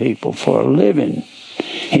killing people for a living.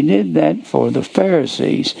 He did that for the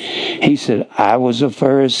Pharisees. He said, I was a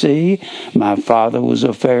Pharisee. My father was a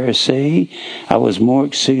Pharisee. I was more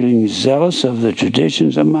exceedingly zealous of the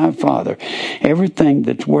traditions of my father. Everything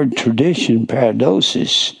that word tradition,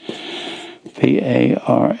 paradosis, Paradosis.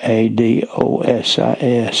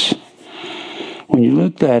 When you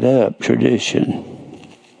look that up, tradition,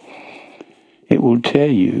 it will tell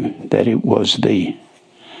you that it was the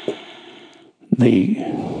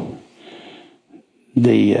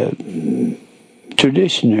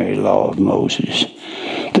traditionary law of Moses.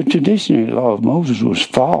 The traditionary law of Moses was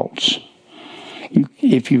false.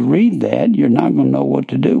 If you read that, you're not going to know what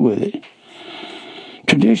to do with it.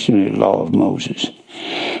 Traditionary law of Moses.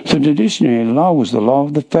 The traditionary law was the law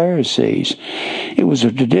of the Pharisees. It was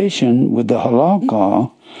a tradition with the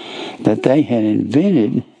halakha that they had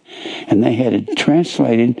invented, and they had it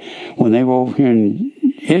translated when they were over here in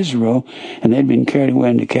Israel, and they'd been carried away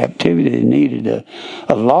into captivity. They needed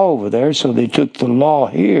a law over there, so they took the law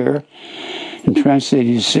here and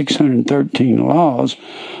translated 613 laws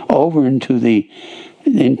over into the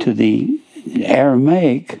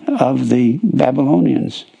Aramaic of the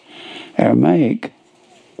Babylonians. Aramaic.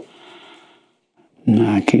 No,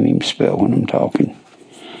 I can't even spell when I'm talking.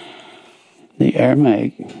 The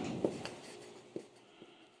Aramaic.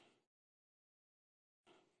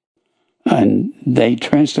 And they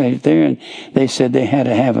translated there, and they said they had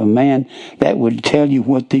to have a man that would tell you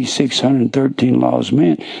what these 613 laws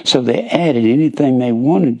meant. So they added anything they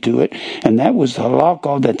wanted to it, and that was the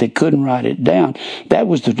halakha that they couldn't write it down. That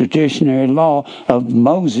was the traditionary law of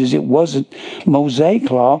Moses. It wasn't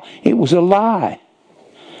Mosaic law. It was a lie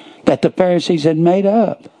that the Pharisees had made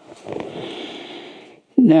up.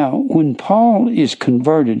 Now, when Paul is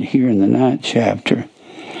converted here in the 9th chapter,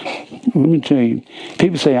 let me tell you,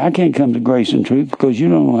 people say, I can't come to grace and truth because you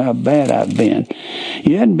don't know how bad I've been.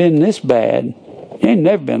 You hadn't been this bad. You ain't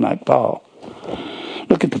never been like Paul.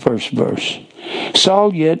 Look at the first verse.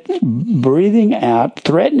 Saul yet breathing out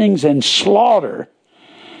threatenings and slaughter.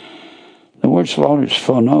 The word slaughter is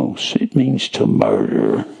phonos. It means to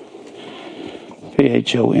murder.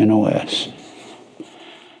 P-H-O-N-O-S.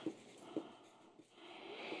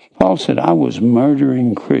 Paul said, I was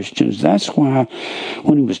murdering Christians. That's why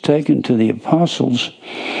when he was taken to the apostles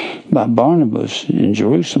by Barnabas in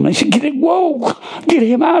Jerusalem, they said, get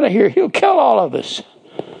him out of here. He'll kill all of us.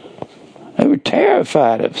 They were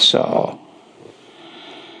terrified of Saul.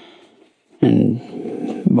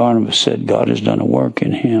 And Barnabas said, God has done a work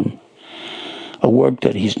in him, a work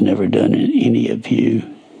that he's never done in any of you.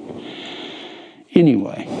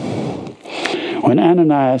 Anyway, when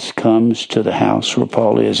Ananias comes to the house where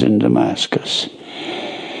Paul is in Damascus,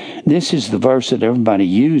 this is the verse that everybody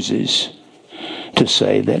uses to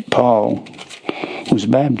say that Paul was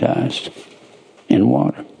baptized in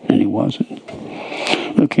water, and he wasn't.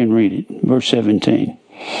 Look and read it. Verse 17.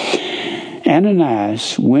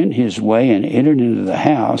 Ananias went his way and entered into the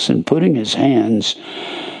house, and putting his hands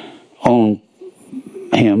on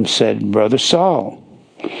him said, Brother Saul.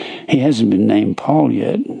 He hasn't been named Paul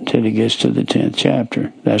yet until he gets to the 10th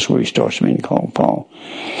chapter. That's where he starts being called Paul.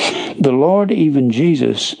 The Lord, even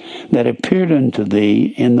Jesus, that appeared unto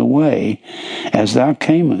thee in the way as thou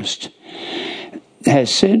camest,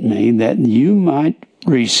 has sent me that you might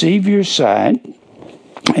receive your sight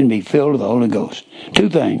and be filled with the Holy Ghost. Two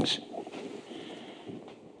things.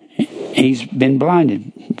 He's been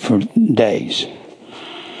blinded for days.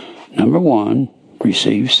 Number one,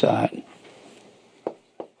 receive sight.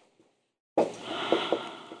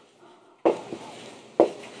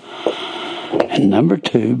 And number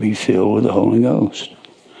two, be filled with the Holy Ghost.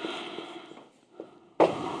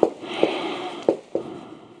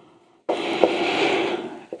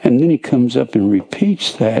 And then he comes up and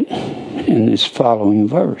repeats that in this following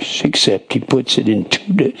verse, except he puts it in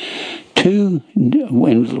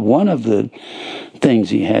one of the things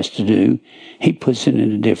he has to do, he puts it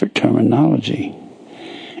in a different terminology.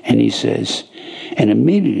 And he says, and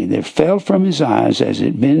immediately there fell from his eyes as it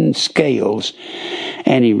had been scales,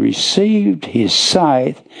 and he received his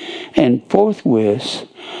sight, and forthwith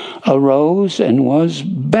arose and was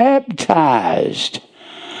baptized.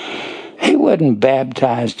 He wasn't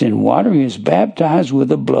baptized in water. He was baptized with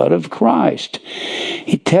the blood of Christ.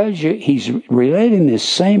 He tells you he's relating this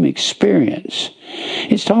same experience.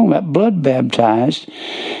 He's talking about blood baptized.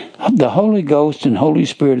 The Holy Ghost and Holy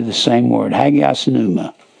Spirit are the same word, hagios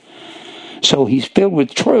pneuma. So he's filled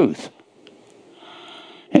with truth.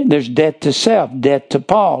 And there's death to self, death to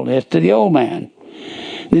Paul, death to the old man.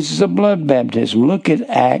 This is a blood baptism. Look at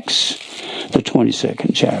Acts, the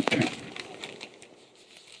 22nd chapter.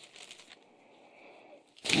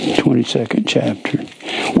 22nd chapter.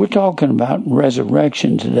 We're talking about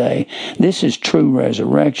resurrection today. This is true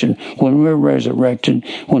resurrection when we're resurrected,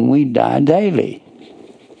 when we die daily.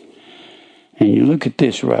 And you look at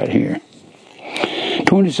this right here.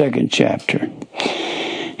 22nd chapter.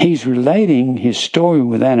 He's relating his story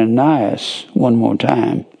with Ananias one more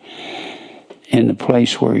time in the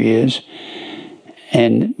place where he is.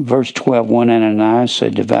 And verse 12, one Ananias, a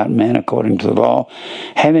devout man according to the law,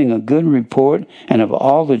 having a good report, and of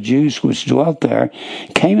all the Jews which dwelt there,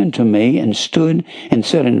 came unto me and stood and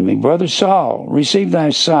said unto me, Brother Saul, receive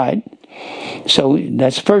thy sight. So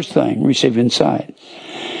that's the first thing, receiving sight.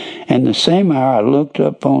 And the same hour I looked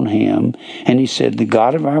up on him, and he said, The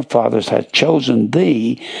God of our fathers hath chosen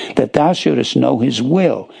thee, that thou shouldest know his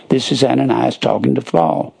will. This is Ananias talking to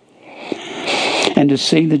Paul. And to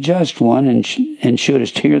see the just one, and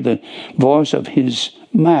shouldest hear the voice of his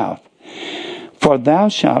mouth. For thou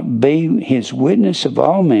shalt be his witness of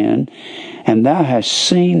all men, and thou hast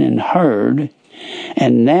seen and heard.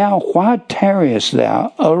 And now why tarriest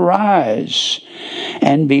thou? Arise,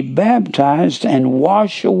 and be baptized, and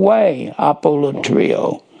wash away,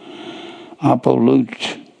 apolatrio,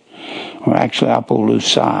 or actually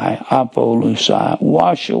apolusai,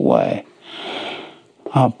 wash away,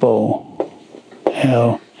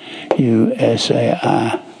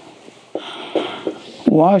 L-U-S-A-I.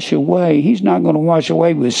 Wash away. He's not going to wash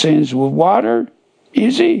away with sins with water,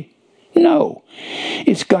 is he? No.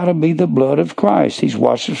 It's got to be the blood of Christ. He's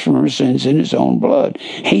washed us from our sins in his own blood.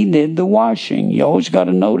 He did the washing. You always got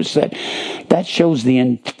to notice that. That shows the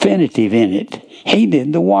infinitive in it. He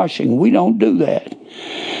did the washing. We don't do that.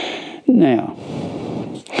 Now,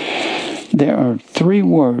 there are three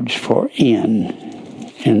words for in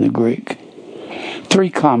the Greek. Three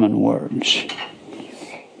common words.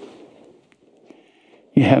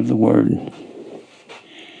 You have the word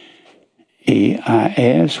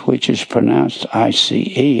E-I-S, which is pronounced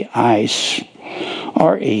I-C-E, ice,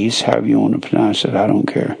 or ease, however you want to pronounce it, I don't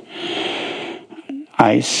care.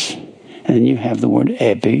 Ice. And then you have the word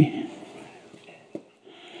epi.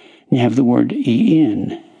 You have the word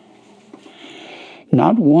E-N.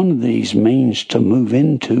 Not one of these means to move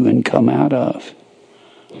into and come out of.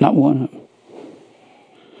 Not one of them.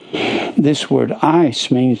 This word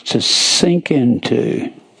ice means to sink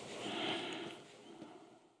into,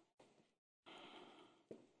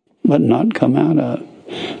 but not come out of.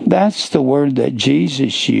 That's the word that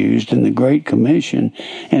Jesus used in the Great Commission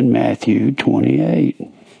in Matthew 28.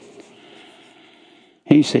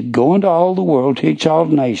 He said, Go into all the world, teach all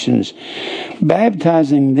nations,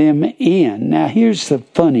 baptizing them in. Now here's the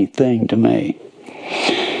funny thing to me.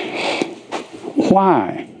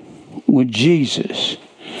 Why would Jesus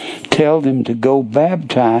tell them to go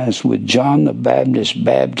baptize with John the Baptist's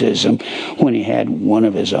baptism when he had one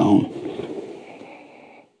of his own?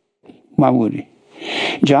 Why would he?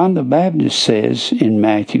 John the Baptist says in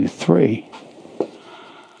Matthew 3,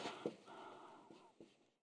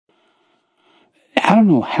 I don't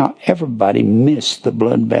know how everybody missed the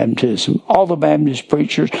blood baptism. All the Baptist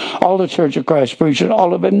preachers, all the Church of Christ preachers,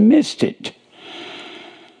 all of them missed it.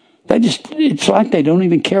 It's like they don't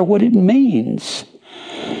even care what it means.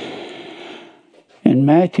 In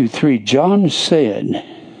Matthew 3, John said,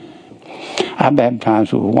 I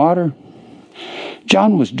baptize with water.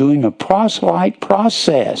 John was doing a proselyte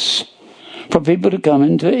process for people to come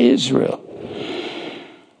into Israel.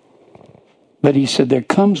 But he said, there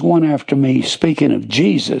comes one after me, speaking of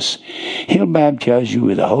Jesus. He'll baptize you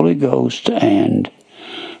with the Holy Ghost and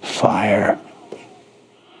fire.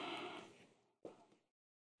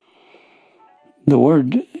 The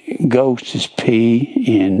word ghost is P-N-E-U-M-A.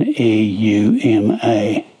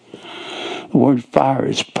 The word fire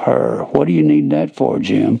is per. What do you need that for,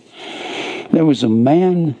 Jim? There was a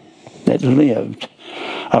man that lived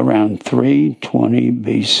around 320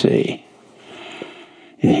 BC.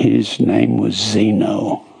 And his name was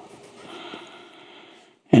Zeno.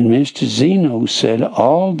 And Mr. Zeno said,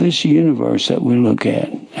 all this universe that we look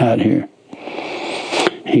at out here,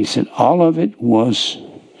 he said, all of it was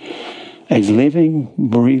a living,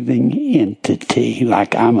 breathing entity,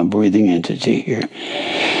 like I'm a breathing entity here.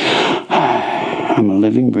 I'm a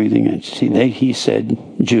living, breathing entity. He said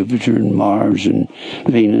Jupiter and Mars and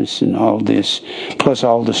Venus and all this, plus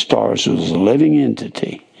all the stars, was a living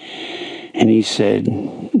entity. And he said,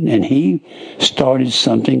 and he started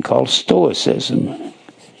something called Stoicism.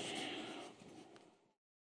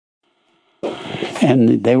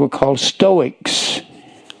 And they were called Stoics.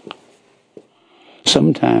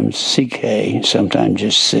 Sometimes CK, sometimes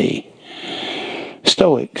just C.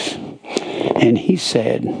 Stoics. And he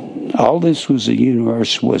said, all this was the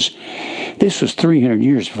universe this was 300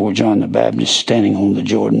 years before John the Baptist standing on the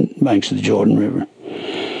banks of the Jordan River.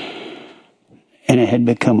 And it had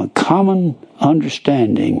become a common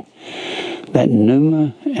understanding that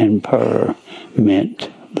pneuma and per meant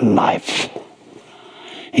life.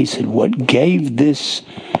 He said, what gave this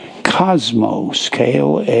cosmos,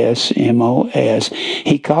 K-O-S-M-O-S,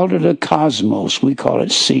 he called it a cosmos. We call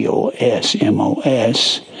it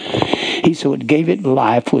C-O-S-M-O-S. He said what gave it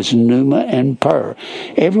life was pneuma and per.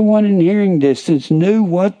 Everyone in hearing distance knew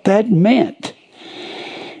what that meant.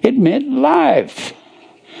 It meant life.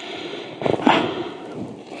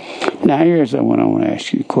 Now here's what I want to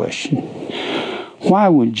ask you a question. Why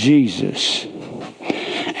would Jesus,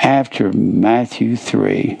 after Matthew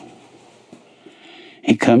 3,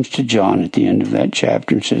 he comes to John at the end of that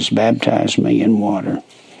chapter and says, baptize me in water.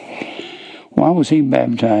 Why was he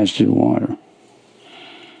baptized in water?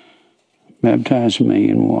 Baptize me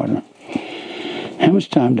in water. How much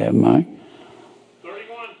time do I have, Mike?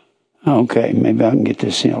 31. Okay, maybe I can get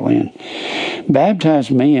this all in. Baptize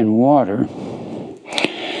me in water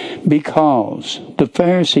because the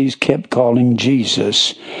Pharisees kept calling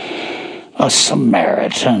Jesus a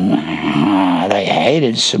Samaritan. They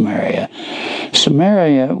hated Samaria.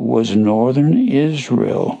 Samaria was northern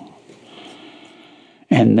Israel.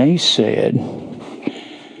 And they said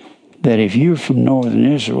that if you're from northern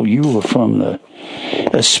Israel, you were from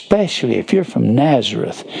especially if you're from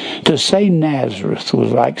Nazareth. To say Nazareth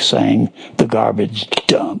was like saying the garbage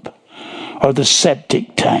dump or the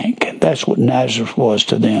septic tank. That's what Nazareth was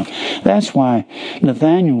to them. That's why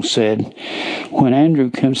Nathanael said, when Andrew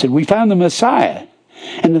came, said, we found the Messiah.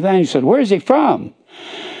 And Nathanael said, where is he from?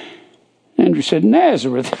 Andrew said,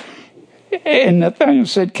 Nazareth. And Nathanael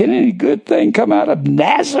said, can any good thing come out of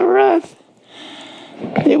Nazareth?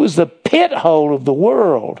 It was the pit hole of the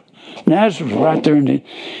world. Nazareth was right there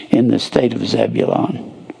in the state of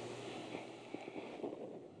Zebulun.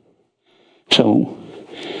 So,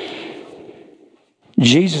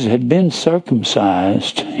 Jesus had been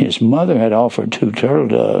circumcised. His mother had offered 2 turtle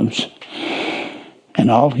doves. And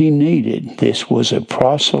all he needed, this was a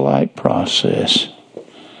proselyte process.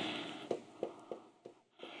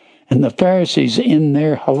 And the Pharisees, in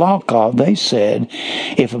their halakha, they said,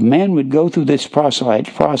 if a man would go through this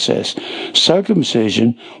proselyte process,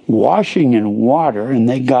 circumcision, washing in water, and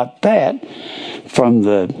they got that from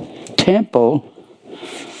the temple.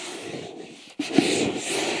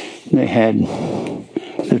 They had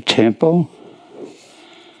the temple,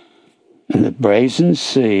 the brazen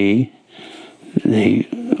sea, the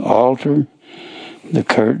altar, the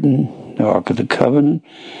curtain, the Ark of the Covenant,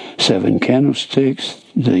 7 candlesticks,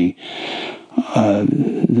 the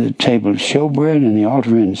table of showbread, and the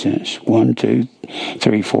altar of incense. 1, 2,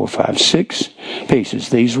 3, 4, 5, 6 pieces.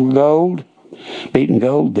 These were gold, beaten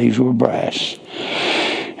gold. These were brass.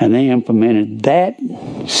 And they implemented that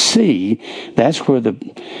that's where the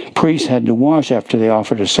priests had to wash after they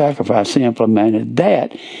offered a sacrifice. They implemented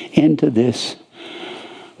that into this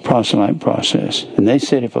proselyte process. And they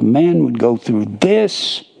said if a man would go through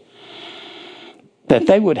this, that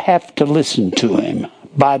they would have to listen to him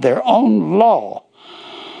by their own law.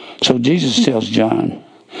 So Jesus tells John,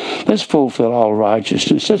 let's fulfill all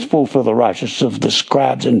righteousness. Let's fulfill the righteousness of the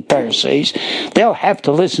scribes and Pharisees. They'll have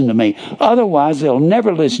to listen to me. Otherwise, they'll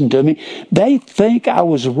never listen to me. They think I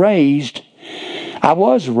was raised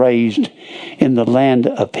in the land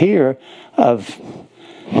up here of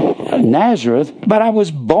Nazareth, but I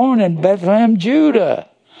was born in Bethlehem, Judah.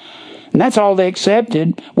 And that's all they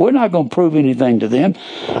accepted. We're not going to prove anything to them.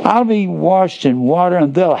 I'll be washed in water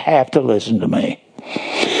and they'll have to listen to me.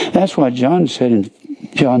 That's why John said in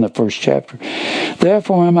John, the 1st chapter,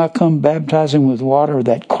 therefore am I come baptizing with water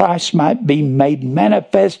that Christ might be made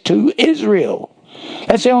manifest to Israel.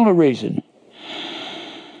 That's the only reason.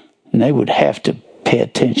 And they would have to pay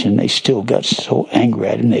attention. They still got so angry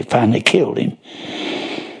at him, they finally killed him.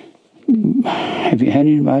 Have you had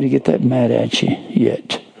anybody get that mad at you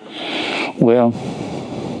yet? Well,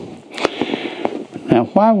 now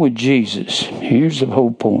why would Jesus, here's the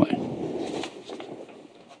whole point.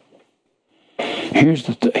 Here's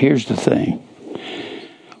the thing.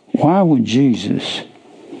 Why would Jesus,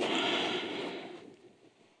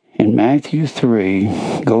 in Matthew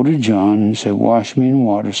 3, go to John and say, wash me in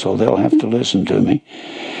water so they'll have to listen to me?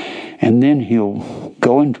 And then he'll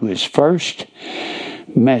go into his first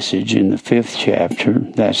message in the 5th chapter.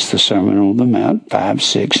 That's the Sermon on the Mount, 5,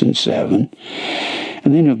 6, and 7.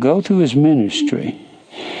 And then he'll go through his ministry.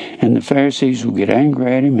 And the Pharisees will get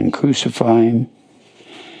angry at him and crucify him.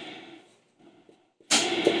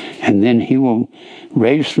 And then he will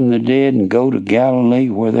raise from the dead and go to Galilee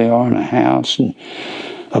where they are in a house and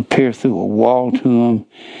appear through a wall to them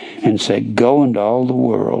and say, go into all the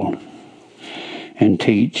world and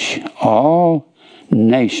teach all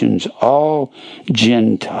nations, all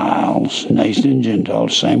Gentiles. Nation and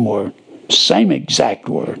Gentiles, same word. Same exact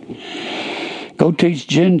word. Go teach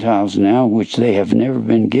Gentiles now, which they have never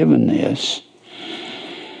been given this,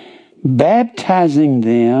 baptizing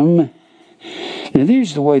them. Now,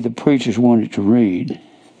 here's the way the preachers want it to read.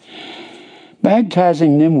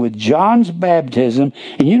 Baptizing them with John's baptism.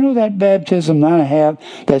 And you know that baptism that I have,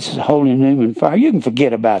 that's holy and human fire. You can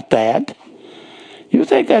forget about that. You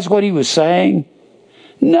think that's what he was saying?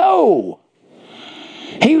 No.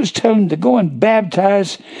 He was telling them to go and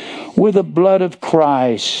baptize with the blood of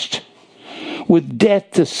Christ, with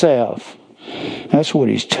death to self. That's what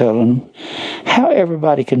he's telling them. How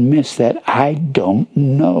everybody can miss that, I don't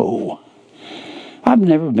know. I've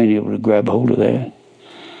never been able to grab hold of that.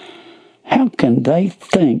 How can they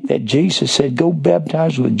think that Jesus said, go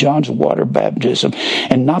baptize with John's water baptism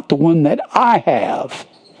and not the one that I have?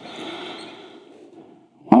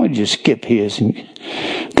 Why would you skip his?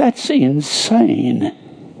 That's insane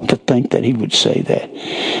to think that he would say that.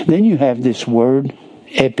 Then you have this word,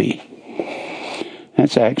 epi.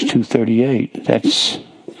 That's Acts 2:38.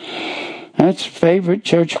 That's favorite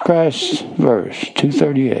Church of Christ verse,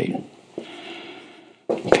 2:38.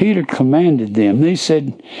 Peter commanded them. They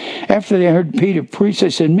said, after they heard Peter preach, they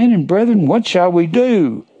said, men and brethren, what shall we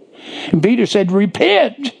do? And Peter said,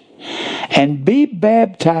 repent and be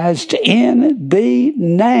baptized in the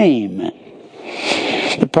name.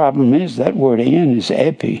 The problem is that word in is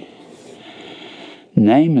epi.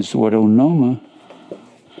 Name is the word onoma.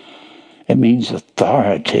 It means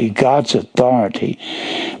authority, God's authority.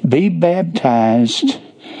 Be baptized.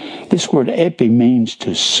 This word epi means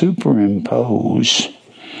to superimpose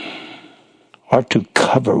or to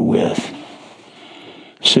cover with.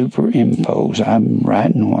 Superimpose. I'm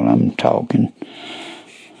writing while I'm talking.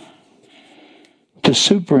 To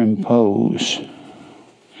superimpose.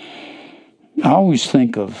 I always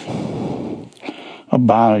think of a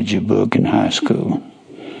biology book in high school.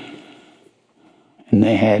 And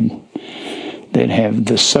they'd have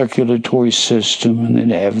the circulatory system, and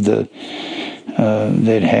they'd have the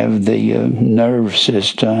nerve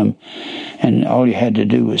system, and all you had to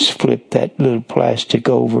do was flip that little plastic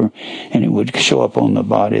over, and it would show up on the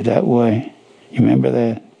body that way. You remember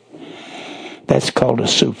that? That's called a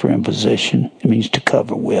superimposition. It means to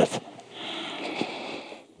cover with.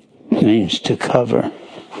 It means to cover.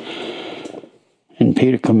 And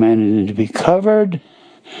Peter commanded them to be covered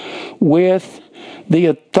with the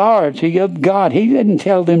authority of God. He didn't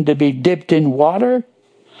tell them to be dipped in water.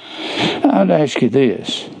 I'd ask you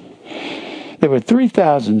this. There were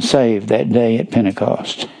 3,000 saved that day at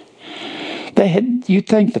Pentecost. You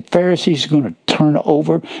think the Pharisees are going to turn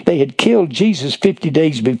over? They had killed Jesus 50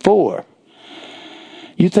 days before.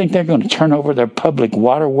 You think they're going to turn over their public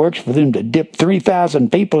waterworks for them to dip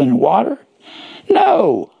 3,000 people in water?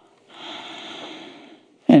 No.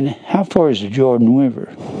 And how far is the Jordan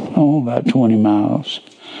River? Oh, about 20 miles.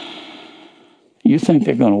 You think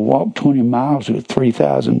they're going to walk 20 miles with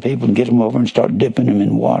 3,000 people and get them over and start dipping them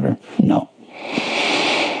in water? No.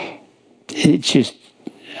 It's just,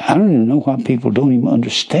 I don't even know why people don't even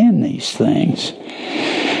understand these things.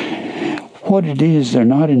 What it is, they're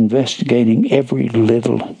not investigating every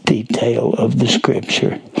little detail of the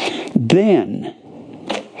Scripture. Then,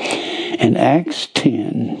 in Acts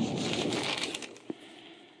 10,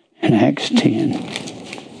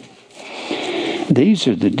 these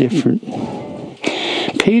are the different...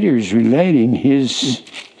 Peter's relating his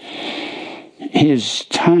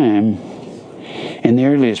time in the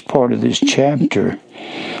earliest part of this chapter,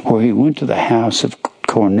 where he went to the house of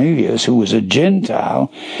Cornelius, who was a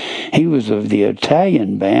Gentile. He was of the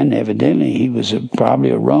Italian band. Evidently, he was probably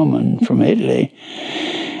a Roman from Italy.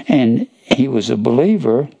 And he was a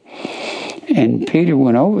believer. And Peter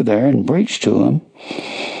went over there and preached to him.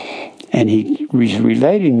 And he was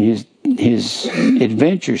relating his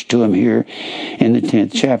adventures to him here in the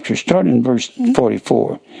 10th chapter, starting in verse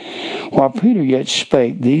 44. While Peter yet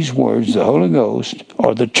spake these words, the Holy Ghost,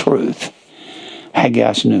 or the truth,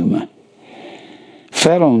 Hagios Pneuma,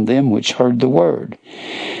 fell on them which heard the word.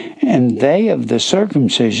 And they of the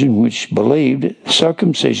circumcision which believed,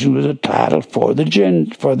 circumcision was a title for the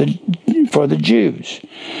Jews,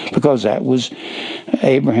 because that was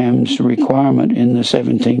Abraham's requirement in the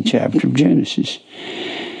 17th chapter of Genesis.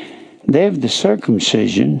 They of the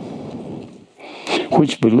circumcision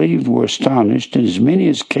which believed were astonished, and as many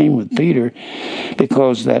as came with Peter,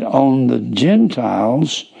 because that on the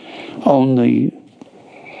Gentiles, on the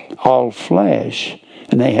all flesh,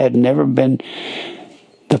 and they had never been...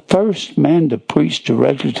 The first man to preach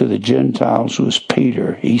directly to the Gentiles was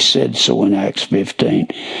Peter. He said so in Acts 15.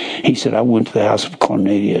 He said, I went to the house of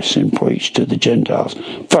Cornelius and preached to the Gentiles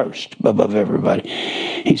first, above everybody.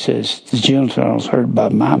 He says, the Gentiles heard by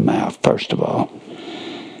my mouth, first of all.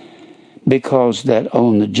 Because that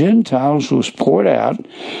on the Gentiles was poured out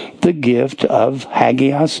the gift of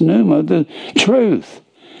Hagios Pneuma, the truth.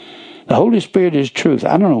 The Holy Spirit is truth.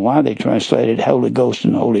 I don't know why they translated Holy Ghost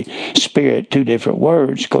and Holy Spirit, two different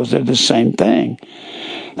words, because they're the same thing.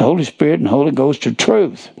 The Holy Spirit and Holy Ghost are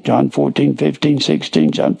truth. John 14, 15,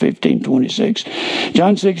 16, John 15, 26,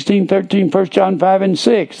 John 16, 13, 1 John 5 and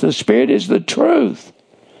 6. The Spirit is the truth.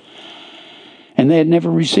 And they had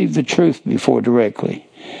never received the truth before directly.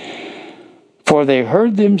 For they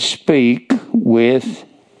heard them speak with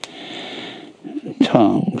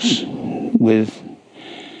tongues, with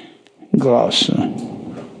glossa,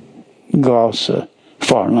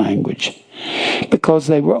 foreign language, because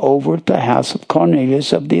they were over at the house of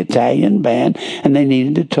Cornelius of the Italian band, and they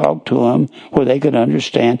needed to talk to him where they could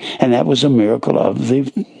understand, and that was a miracle of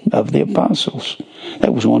the apostles.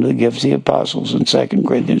 That was one of the gifts of the apostles in 2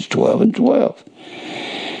 Corinthians 12 and 12.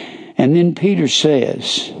 And then Peter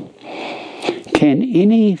says, can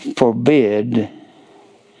any forbid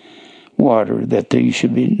water that they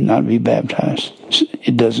should not be baptized?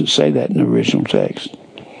 It doesn't say that in the original text.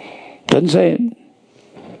 Doesn't say it.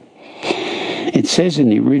 It says in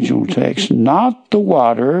the original text, not the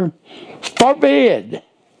water, forbid.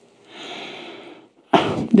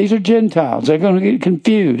 These are Gentiles. They're going to get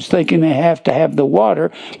confused, thinking they have to have the water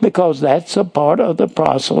because that's a part of the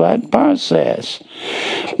proselyte process.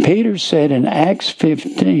 Peter said in Acts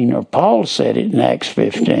 15, or Paul said it in Acts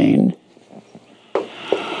 15,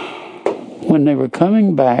 when they were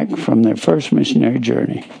coming back from their first missionary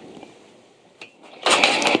journey.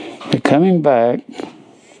 They're coming back.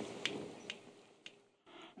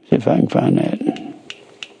 See if I can find that.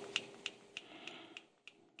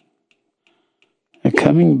 They're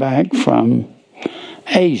coming back from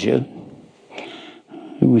Asia,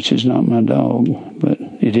 which is not my dog, but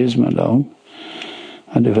it is my dog.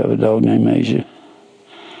 I do have a dog named Asia.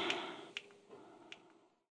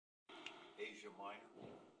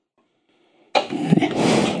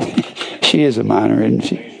 She is a minor, isn't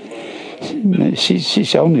she?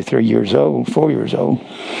 She's only 4 years old.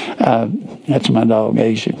 That's my dog,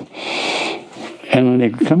 Asia. And when they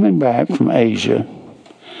were coming back from Asia,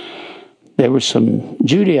 there were some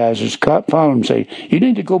Judaizers followed them and say, you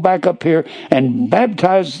need to go back up here and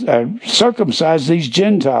circumcise these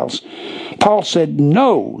Gentiles. Paul said,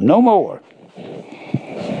 no more.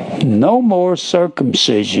 No more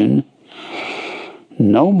circumcision.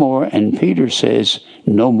 No more. And Peter says,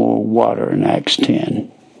 no more water in Acts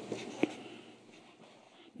 10.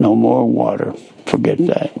 No more water. Forget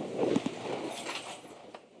that.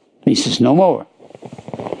 He says, no more.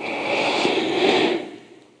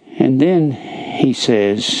 And then he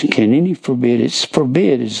says, can any forbid? It's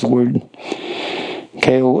forbid is the word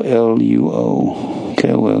K-O-L-U-O.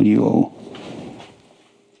 K-O-L-U-O.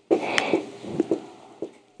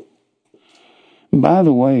 By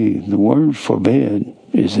the way, the word forbid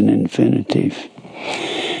is an infinitive.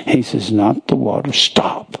 He says, not the water,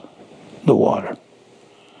 stop the water.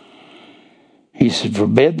 He said,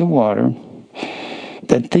 forbid the water,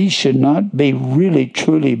 that these should not be really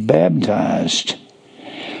truly baptized,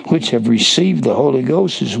 which have received the Holy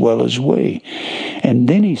Ghost as well as we. And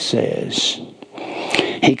then he says,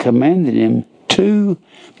 he commanded him to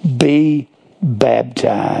be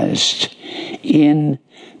baptized in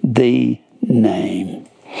the name.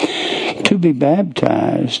 To be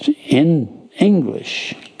baptized in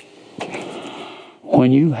English,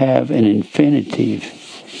 when you have an infinitive,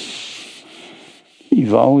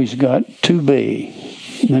 you've always got to be.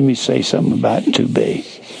 Let me say something about to be.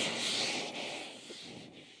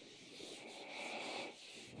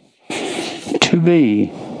 To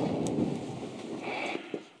be.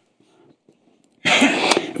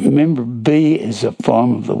 Remember, be is a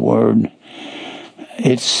form of the word.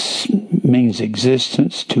 It means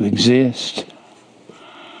existence, to exist.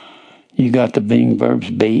 You got the being verbs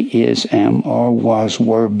be, is, am, are, was,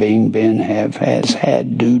 were, being, been, have, has,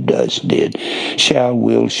 had, do, does, did, shall,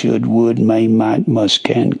 will, should, would, may, might, must,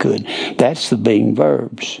 can, could. That's the being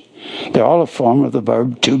verbs. They're all a form of the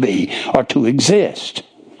verb to be or to exist.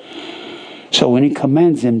 So when he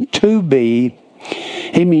commands them to be,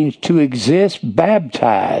 he means to exist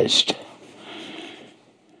baptized.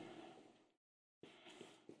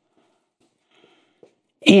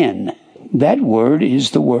 In. That word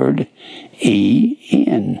is the word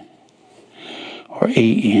E-N. Or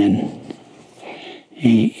E-N.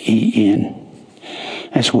 E-E-N.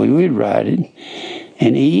 That's the way we'd write it.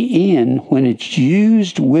 And E-N, when it's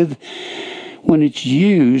used with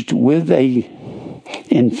a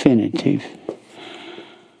infinitive,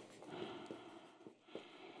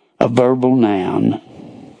 a verbal noun.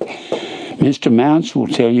 Mr. Mounts will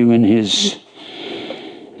tell you in his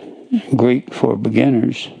Greek for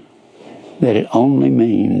beginners that it only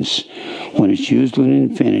means, when it's used with an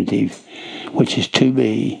infinitive, which is to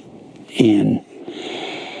be, in,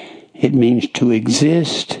 it means to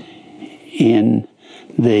exist in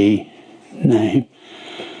the name.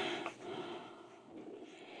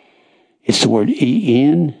 It's the word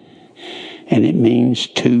en, and it means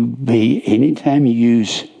to be. Anytime you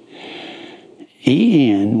use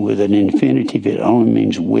en with an infinitive, it only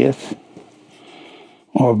means with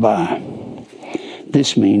or by.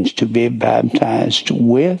 This means to be baptized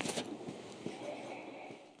with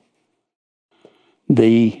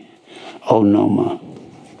the onoma.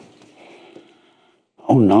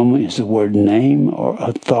 Onoma is the word name or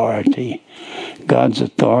authority. God's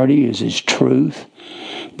authority is His truth.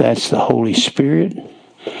 That's the Holy Spirit.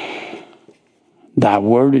 Thy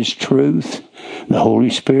word is truth. The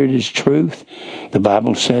Holy Spirit is truth. The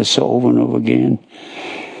Bible says so over and over again.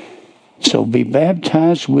 So be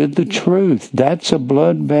baptized with the truth. That's a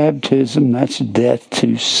blood baptism. That's death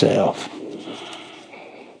to self.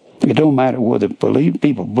 It don't matter whether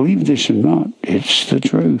people believe this or not. It's the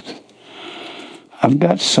truth. I've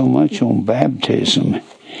got so much on baptism.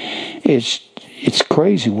 It's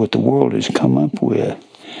crazy what the world has come up with.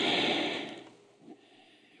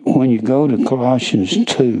 When you go to Colossians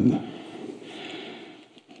 2,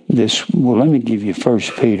 let me give you 1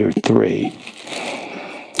 Peter 3.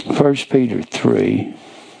 1 Peter 3.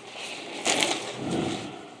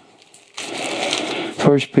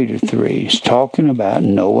 1 Peter 3 is talking about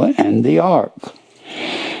Noah and the ark.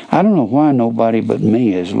 I don't know why nobody but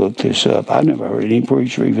me has looked this up. I've never heard any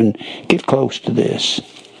preacher even get close to this.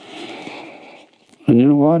 And you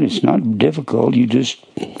know what? It's not difficult. You just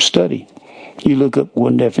study. You look up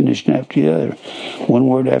one definition after the other, one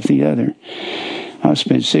word after the other. I've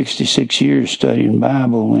spent 66 years studying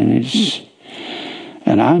Bible,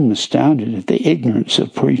 and I'm astounded at the ignorance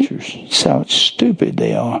of preachers. It's how stupid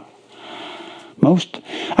they are.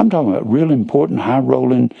 I'm talking about real important,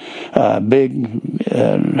 high-rolling, big,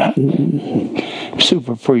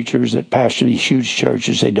 super preachers that pastor these huge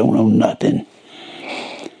churches. They don't know nothing.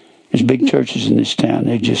 There's big churches in this town.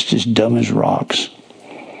 They're just as dumb as rocks.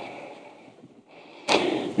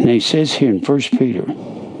 And he says here in 1 Peter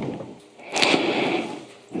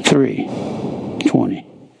 3:20.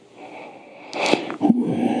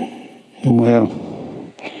 Well,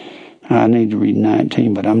 I need to read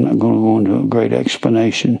 19, but I'm not going to go into a great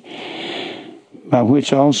explanation. by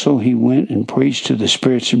which also he went and preached to the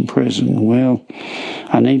spirits in prison. Well,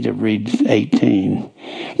 I need to read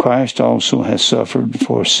 18. Christ also has suffered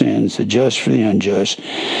for sins, the just for the unjust,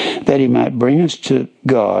 that he might bring us to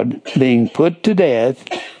God, being put to death,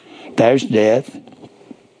 there's death,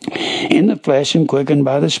 in the flesh and quickened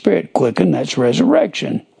by the Spirit. Quickened, that's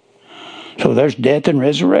resurrection. So there's death and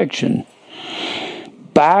resurrection.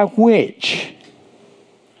 By which,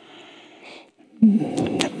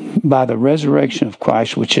 by the resurrection of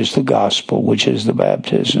Christ, which is the gospel, which is the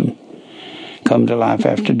baptism, come to life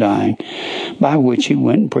after dying, by which he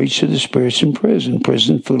went and preached to the spirits in prison.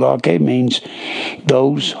 Prison, phulake, means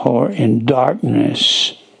those who are in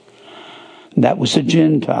darkness. That was the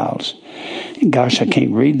Gentiles. Gosh, I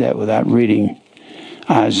can't read that without reading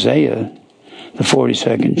Isaiah, the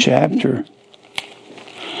 42nd chapter.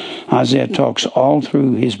 Isaiah talks all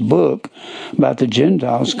through his book about the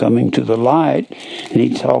Gentiles coming to the light, and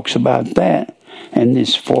he talks about that in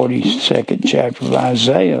this 42nd chapter of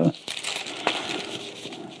Isaiah.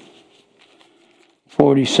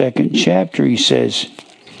 42nd chapter, he says,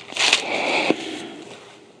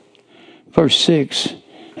 verse 6,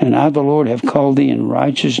 and I, the Lord, have called thee in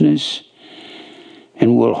righteousness,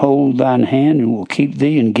 and will hold thine hand, and will keep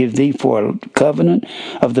thee, and give thee for a covenant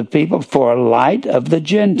of the people, for a light of the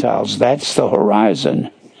Gentiles. That's the horizon.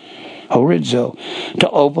 Horizo. To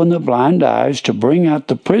open the blind eyes, to bring out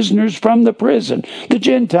the prisoners from the prison, the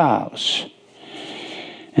Gentiles,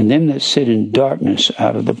 and them that sit in darkness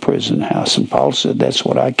out of the prison house. And Paul said, that's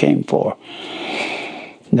what I came for,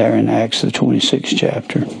 there in Acts, the 26th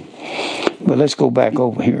chapter. But let's go back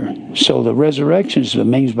over here. So the resurrection is the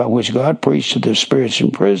means by which God preached to the spirits in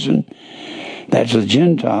prison, that's the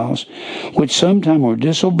Gentiles, which sometime were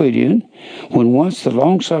disobedient, when once the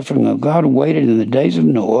long-suffering of God waited in the days of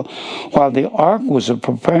Noah, while the ark was a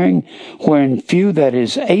preparing, wherein few, that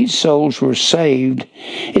is, 8 souls were saved.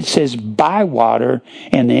 It says by water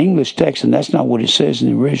in the English text, and that's not what it says in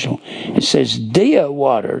the original. It says dia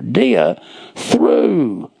water, dia,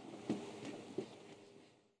 through.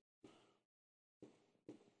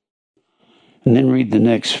 And then read the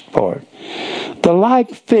next part. The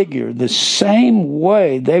like figure, the same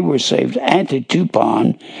way they were saved,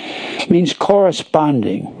 antitupon, means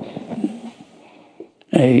corresponding.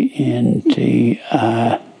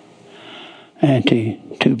 A-N-T-I,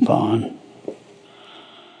 antitupon.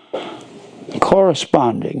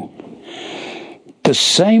 Corresponding. The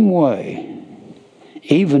same way,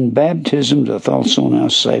 even baptism doth also now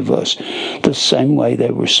save us, the same way they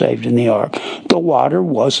were saved in the ark. The water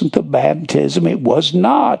wasn't the baptism. It was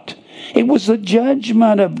not. It was the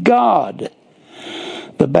judgment of God.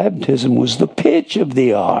 The baptism was the pitch of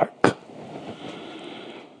the ark.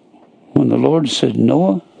 When the Lord said,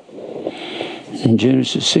 Noah, in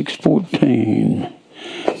Genesis 6:14,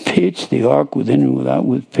 pitch the ark within and without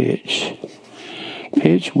with pitch.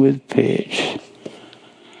 Pitch with pitch.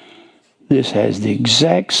 This has the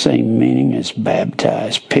exact same meaning as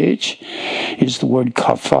baptized. Pitch is the word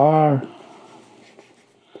kafar.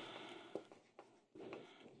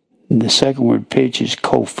 The second word pitch is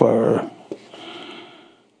kofar.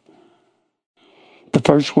 The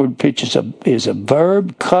first word pitch is a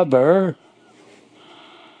verb, cover.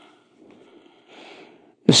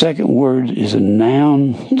 The second word is a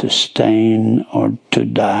noun, to stain or to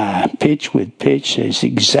dye. Pitch with pitch has the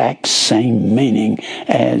exact same meaning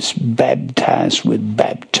as baptized with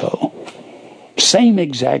bapto. Same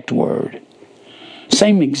exact word.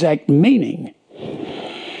 Same exact meaning.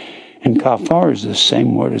 And kafar is the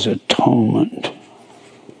same word as atonement.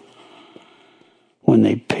 When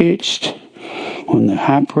they pitched, when the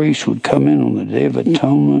high priest would come in on the Day of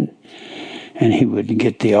Atonement, and he would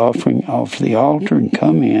get the offering off the altar and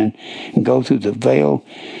come in and go through the veil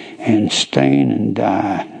and stain and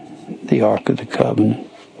dye the Ark of the Covenant.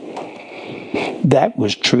 That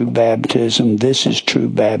was true baptism. This is true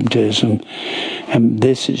baptism. And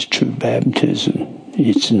this is true baptism.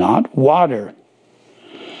 It's not water.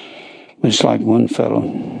 It's like one fellow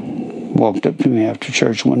walked up to me after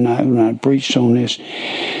church one night when I preached on this.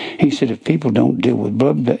 He said, if people don't deal with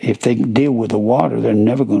blood, if they deal with the water, they're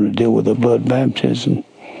never going to deal with the blood baptism.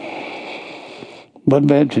 Blood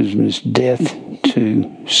baptism is death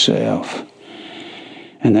to self.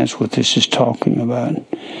 And that's what this is talking about.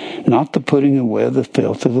 Not the putting away of the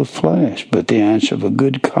filth of the flesh, but the answer of a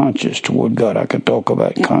good conscience toward God. I could talk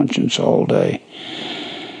about conscience all day.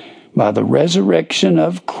 By the resurrection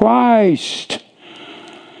of Christ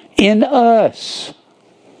in us.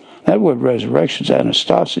 That word resurrection is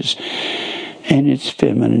anastasis, and it's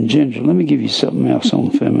feminine gender. Let me give you something else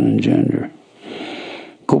on feminine gender.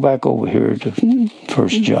 Go back over here to 1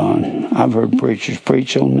 John. I've heard preachers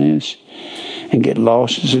preach on this, and get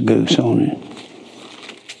lost as a goose on it.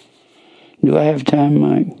 Do I have time,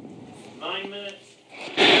 Mike? 9 minutes.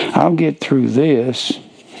 I'll get through this.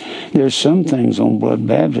 There's some things on blood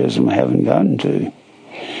baptism I haven't gotten to.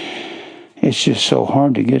 It's just so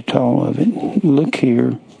hard to get to all of it. Look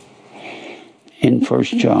here in 1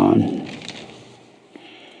 John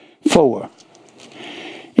 4.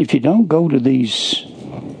 If you don't go to these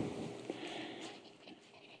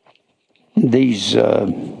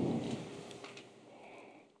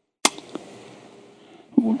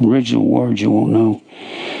original words, you won't know.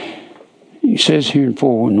 He says here in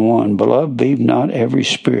 4:1, Beloved, believe not every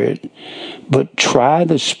spirit, but try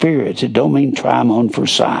the spirits. It don't mean try them on for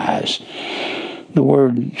size. The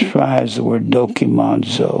word try is the word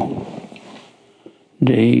dokimazo.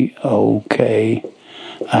 D-O-K-I-M-A-Z-O.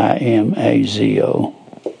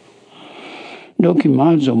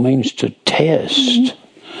 Dokimazo means to test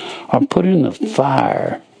or put in the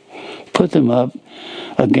fire. Put them up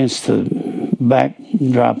against the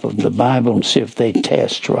backdrop of the Bible and see if they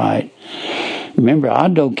test right. Remember,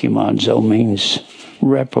 adokimazo means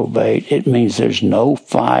reprobate. It means there's no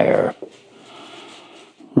fire.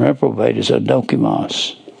 Reprobate is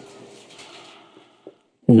adokimos.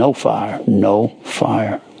 No fire. No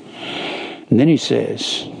fire. And then he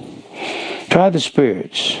says, try the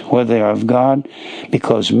spirits, whether they are of God,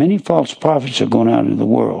 because many false prophets are going out into the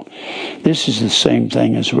world. This is the same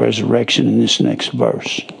thing as resurrection in this next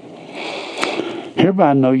verse.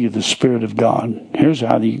 Hereby know you the Spirit of God. Here's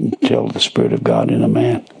how you can tell the Spirit of God in a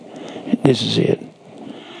man. This is it.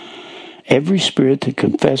 Every spirit that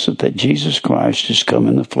confesseth that Jesus Christ is come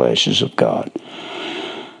in the flesh is of God.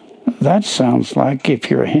 That sounds like if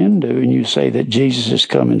you're a Hindu and you say that Jesus has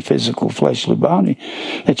come in physical fleshly body,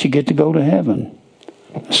 that you get to go to heaven.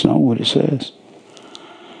 That's not what it says.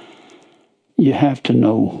 You have to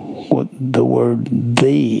know what the word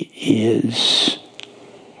 "the" is.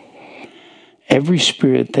 Every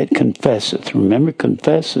spirit that confesseth, remember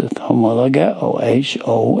confesseth, homologeo,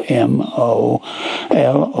 H-O-M-O-L-O-G-E-O.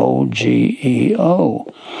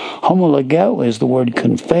 Homologeo is the word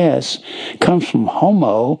confess, comes from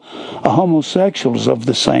homo, a homosexual is of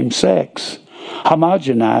the same sex.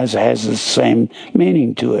 Homogenize has the same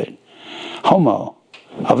meaning to it. Homo,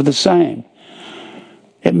 of the same.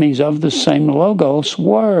 It means of the same logos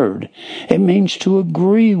word. It means to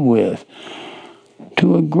agree with.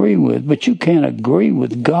 To agree with, but you can't agree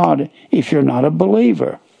with God if you're not a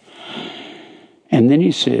believer. And then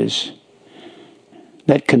he says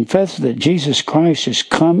that confess that Jesus Christ has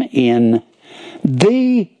come in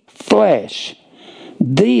the flesh.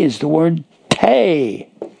 The is the word te,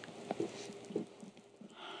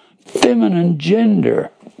 feminine gender.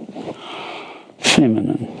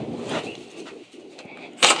 Feminine.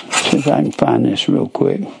 See if I can find this real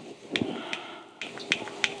quick.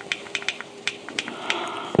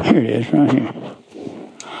 Here it is, right here.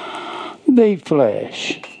 The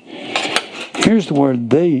flesh. Here's the word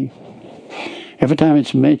 "the." Every time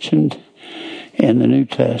it's mentioned in the New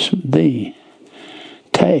Testament, the.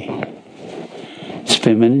 Te. It's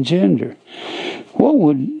feminine gender. What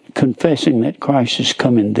would confessing that Christ has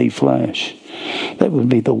come in the flesh? That would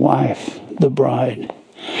be the wife, the bride.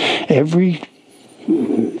 Every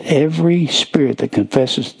spirit that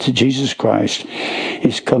confesses to Jesus Christ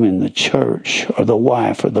is come in the church, or the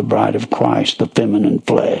wife, or the bride of Christ, the feminine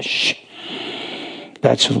flesh.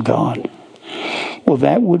 That's of God. Well,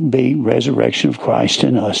 that would be resurrection of Christ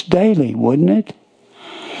in us daily, wouldn't it?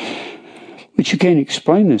 But you can't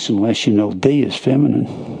explain this unless you know "the" is feminine.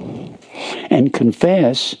 And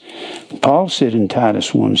confess, Paul said in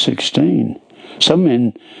Titus 1:16, some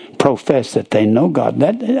men profess that they know God.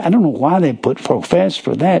 That I don't know why they put profess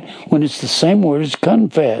for that when it's the same word as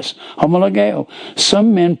confess. Homologeo.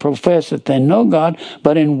 Some men profess that they know God,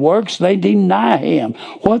 but in works they deny Him.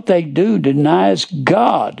 What they do denies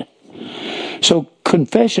God. So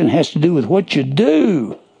confession has to do with what you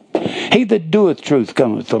do. He that doeth truth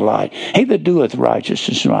cometh to light. He that doeth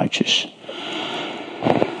righteousness is righteous.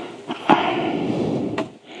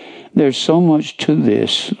 There's so much to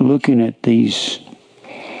this, looking at these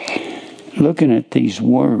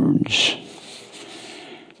words.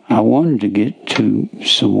 I wanted to get to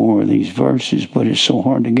some more of these verses, but it's so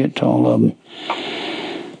hard to get to all of them.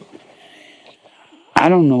 I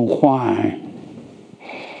don't know why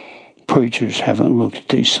preachers haven't looked at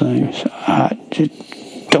these things. I just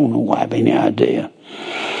don't know why I have any idea.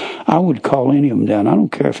 I would call any of them down. I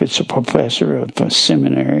don't care if it's a professor of a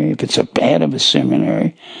seminary, if it's a head of a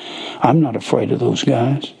seminary. I'm not afraid of those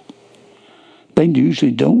guys. They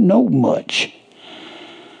usually don't know much.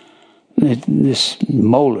 This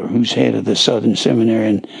Moeller, who's head of the Southern Seminary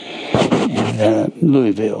in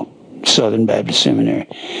Louisville, Southern Baptist Seminary.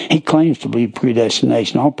 He claims to believe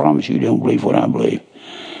predestination. I'll promise you he don't believe what I believe.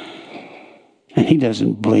 And he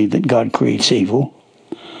doesn't believe that God creates evil.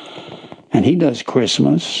 And he does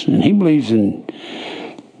Christmas. And he believes in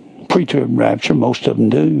pre-trib rapture. Most of them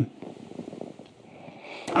do.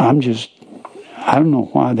 I don't know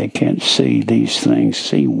why they can't see these things,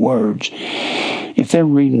 see words. If they're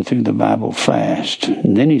reading through the Bible fast.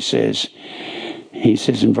 And then he says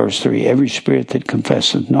in verse 3, every spirit that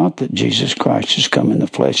confesseth not that Jesus Christ is come in the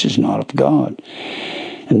flesh is not of God.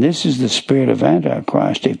 And this is the spirit of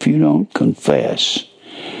Antichrist. If you don't confess,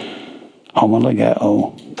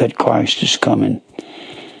 homologao, that Christ is coming,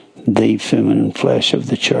 the feminine flesh of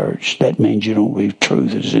the church, that means you don't believe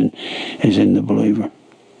truth is in the believer.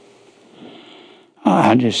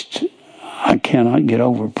 I cannot get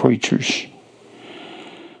over preachers.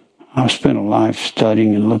 I've spent a life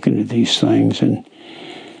studying and looking at these things, and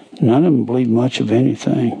none of them believe much of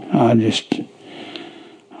anything. I'm just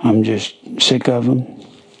sick of them.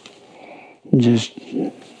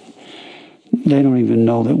 They don't even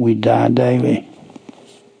know that we die daily.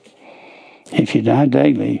 If you die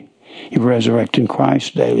daily, you're resurrecting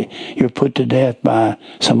Christ daily. You're put to death by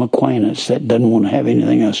some acquaintance that doesn't want to have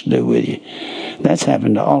anything else to do with you. That's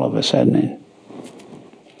happened to all of us, hasn't it?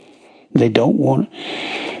 They don't want...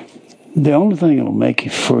 The only thing that will make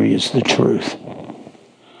you free is the truth.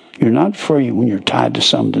 You're not free when you're tied to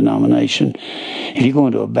some denomination. If you go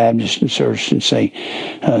into a Baptist church and say,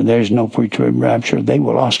 there's no pre-trib rapture, they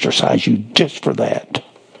will ostracize you just for that.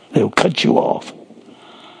 They'll cut you off.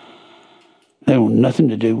 They want nothing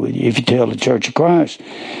to do with you. If you tell the Church of Christ,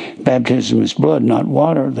 baptism is blood, not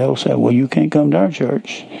water, they'll say, well, you can't come to our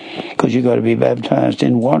church because you got to be baptized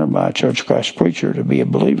in water by a Church of Christ preacher to be a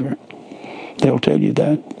believer. They'll tell you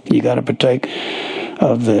that. You got to partake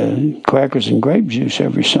of the crackers and grape juice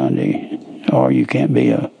every Sunday, or you can't be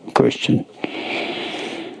a Christian.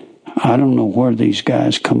 I don't know where these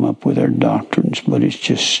guys come up with their doctrines, but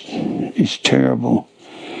it's terrible.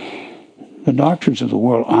 The doctrines of the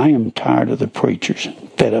world, I am tired of the preachers,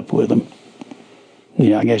 fed up with them.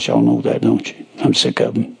 Yeah, I guess y'all know that, don't you? I'm sick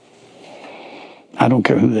of them. I don't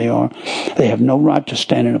care who they are. They have no right to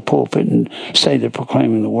stand in a pulpit and say they're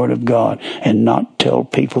proclaiming the Word of God and not tell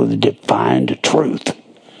people the defined truth.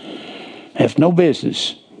 They have no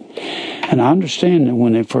business. And I understand that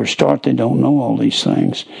when they first start, they don't know all these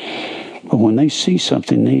things. But when they see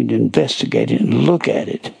something, they need to investigate it and look at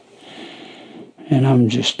it. And I'm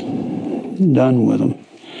just done with them.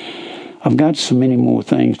 I've got so many more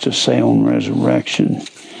things to say on resurrection.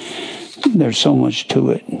 There's so much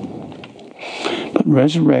to it. But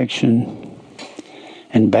resurrection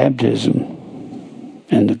and baptism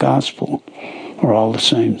and the gospel are all the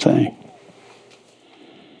same thing.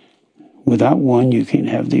 Without one, you can't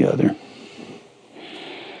have the other.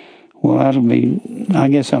 Well, I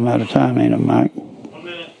guess I'm out of time, ain't I, Mike? 1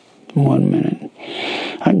 minute. 1 minute.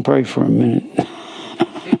 I can pray for a minute.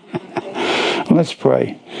 Let's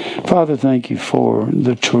pray. Father, thank you for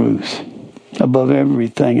the truth above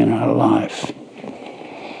everything in our life.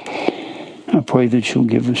 I pray that you'll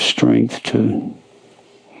give us strength to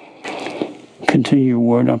continue your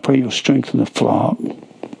word. I pray you'll strengthen the flock.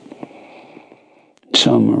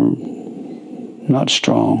 Some are not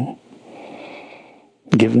strong.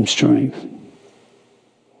 Give them strength.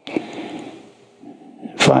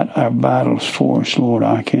 Fight our battles for us, Lord.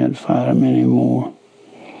 I can't fight them anymore.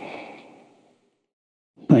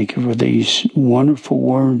 Thank you for these wonderful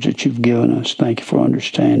words that you've given us. Thank you for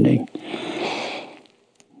understanding.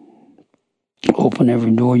 Open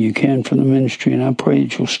every door you can for the ministry, and I pray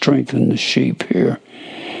that you'll strengthen the sheep here.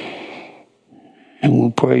 And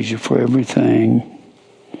we'll praise you for everything.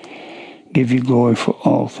 Give you glory for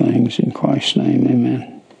all things. In Christ's name,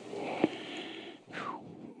 amen.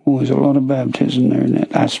 Well, there's a lot of baptism there.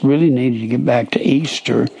 And I really needed to get back to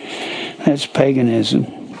Easter. That's paganism.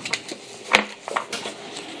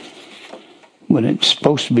 But it's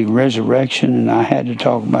supposed to be resurrection, and I had to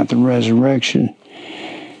talk about the resurrection.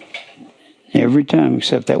 Every time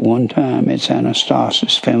except that one time, it's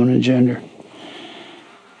anastasis, feminine gender.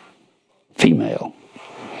 Female.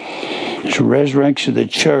 It's a resurrection of the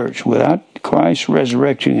church. Without Christ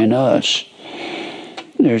resurrecting in us,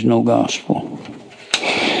 there's no gospel.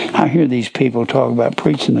 I hear these people talk about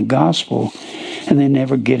preaching the gospel, and they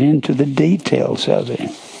never get into the details of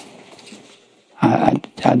it.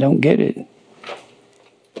 I don't get it.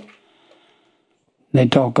 They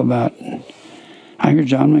talk about... I hear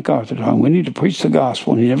John MacArthur talking, we need to preach the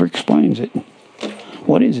gospel, and he never explains it.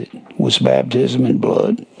 What is it? Was baptism in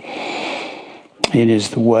blood? It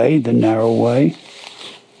is the way, the narrow way.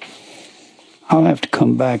 I'll have to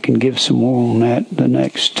come back and give some more on that the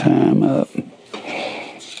next time up.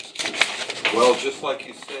 Well, just like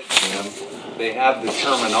you said, Jim, they have the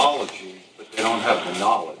terminology, but they don't have the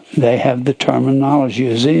knowledge. They have the terminology,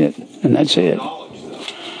 is it, and that's it.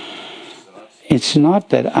 It's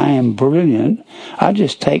not that I am brilliant. I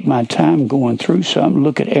just take my time going through something,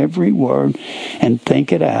 look at every word, and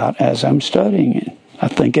think it out as I'm studying it. I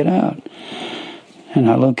think it out. And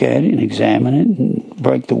I look at it and examine it and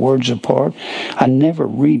break the words apart. I never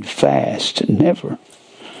read fast. Never.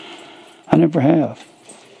 I never have.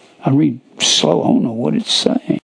 I read slow. I don't know what it's saying.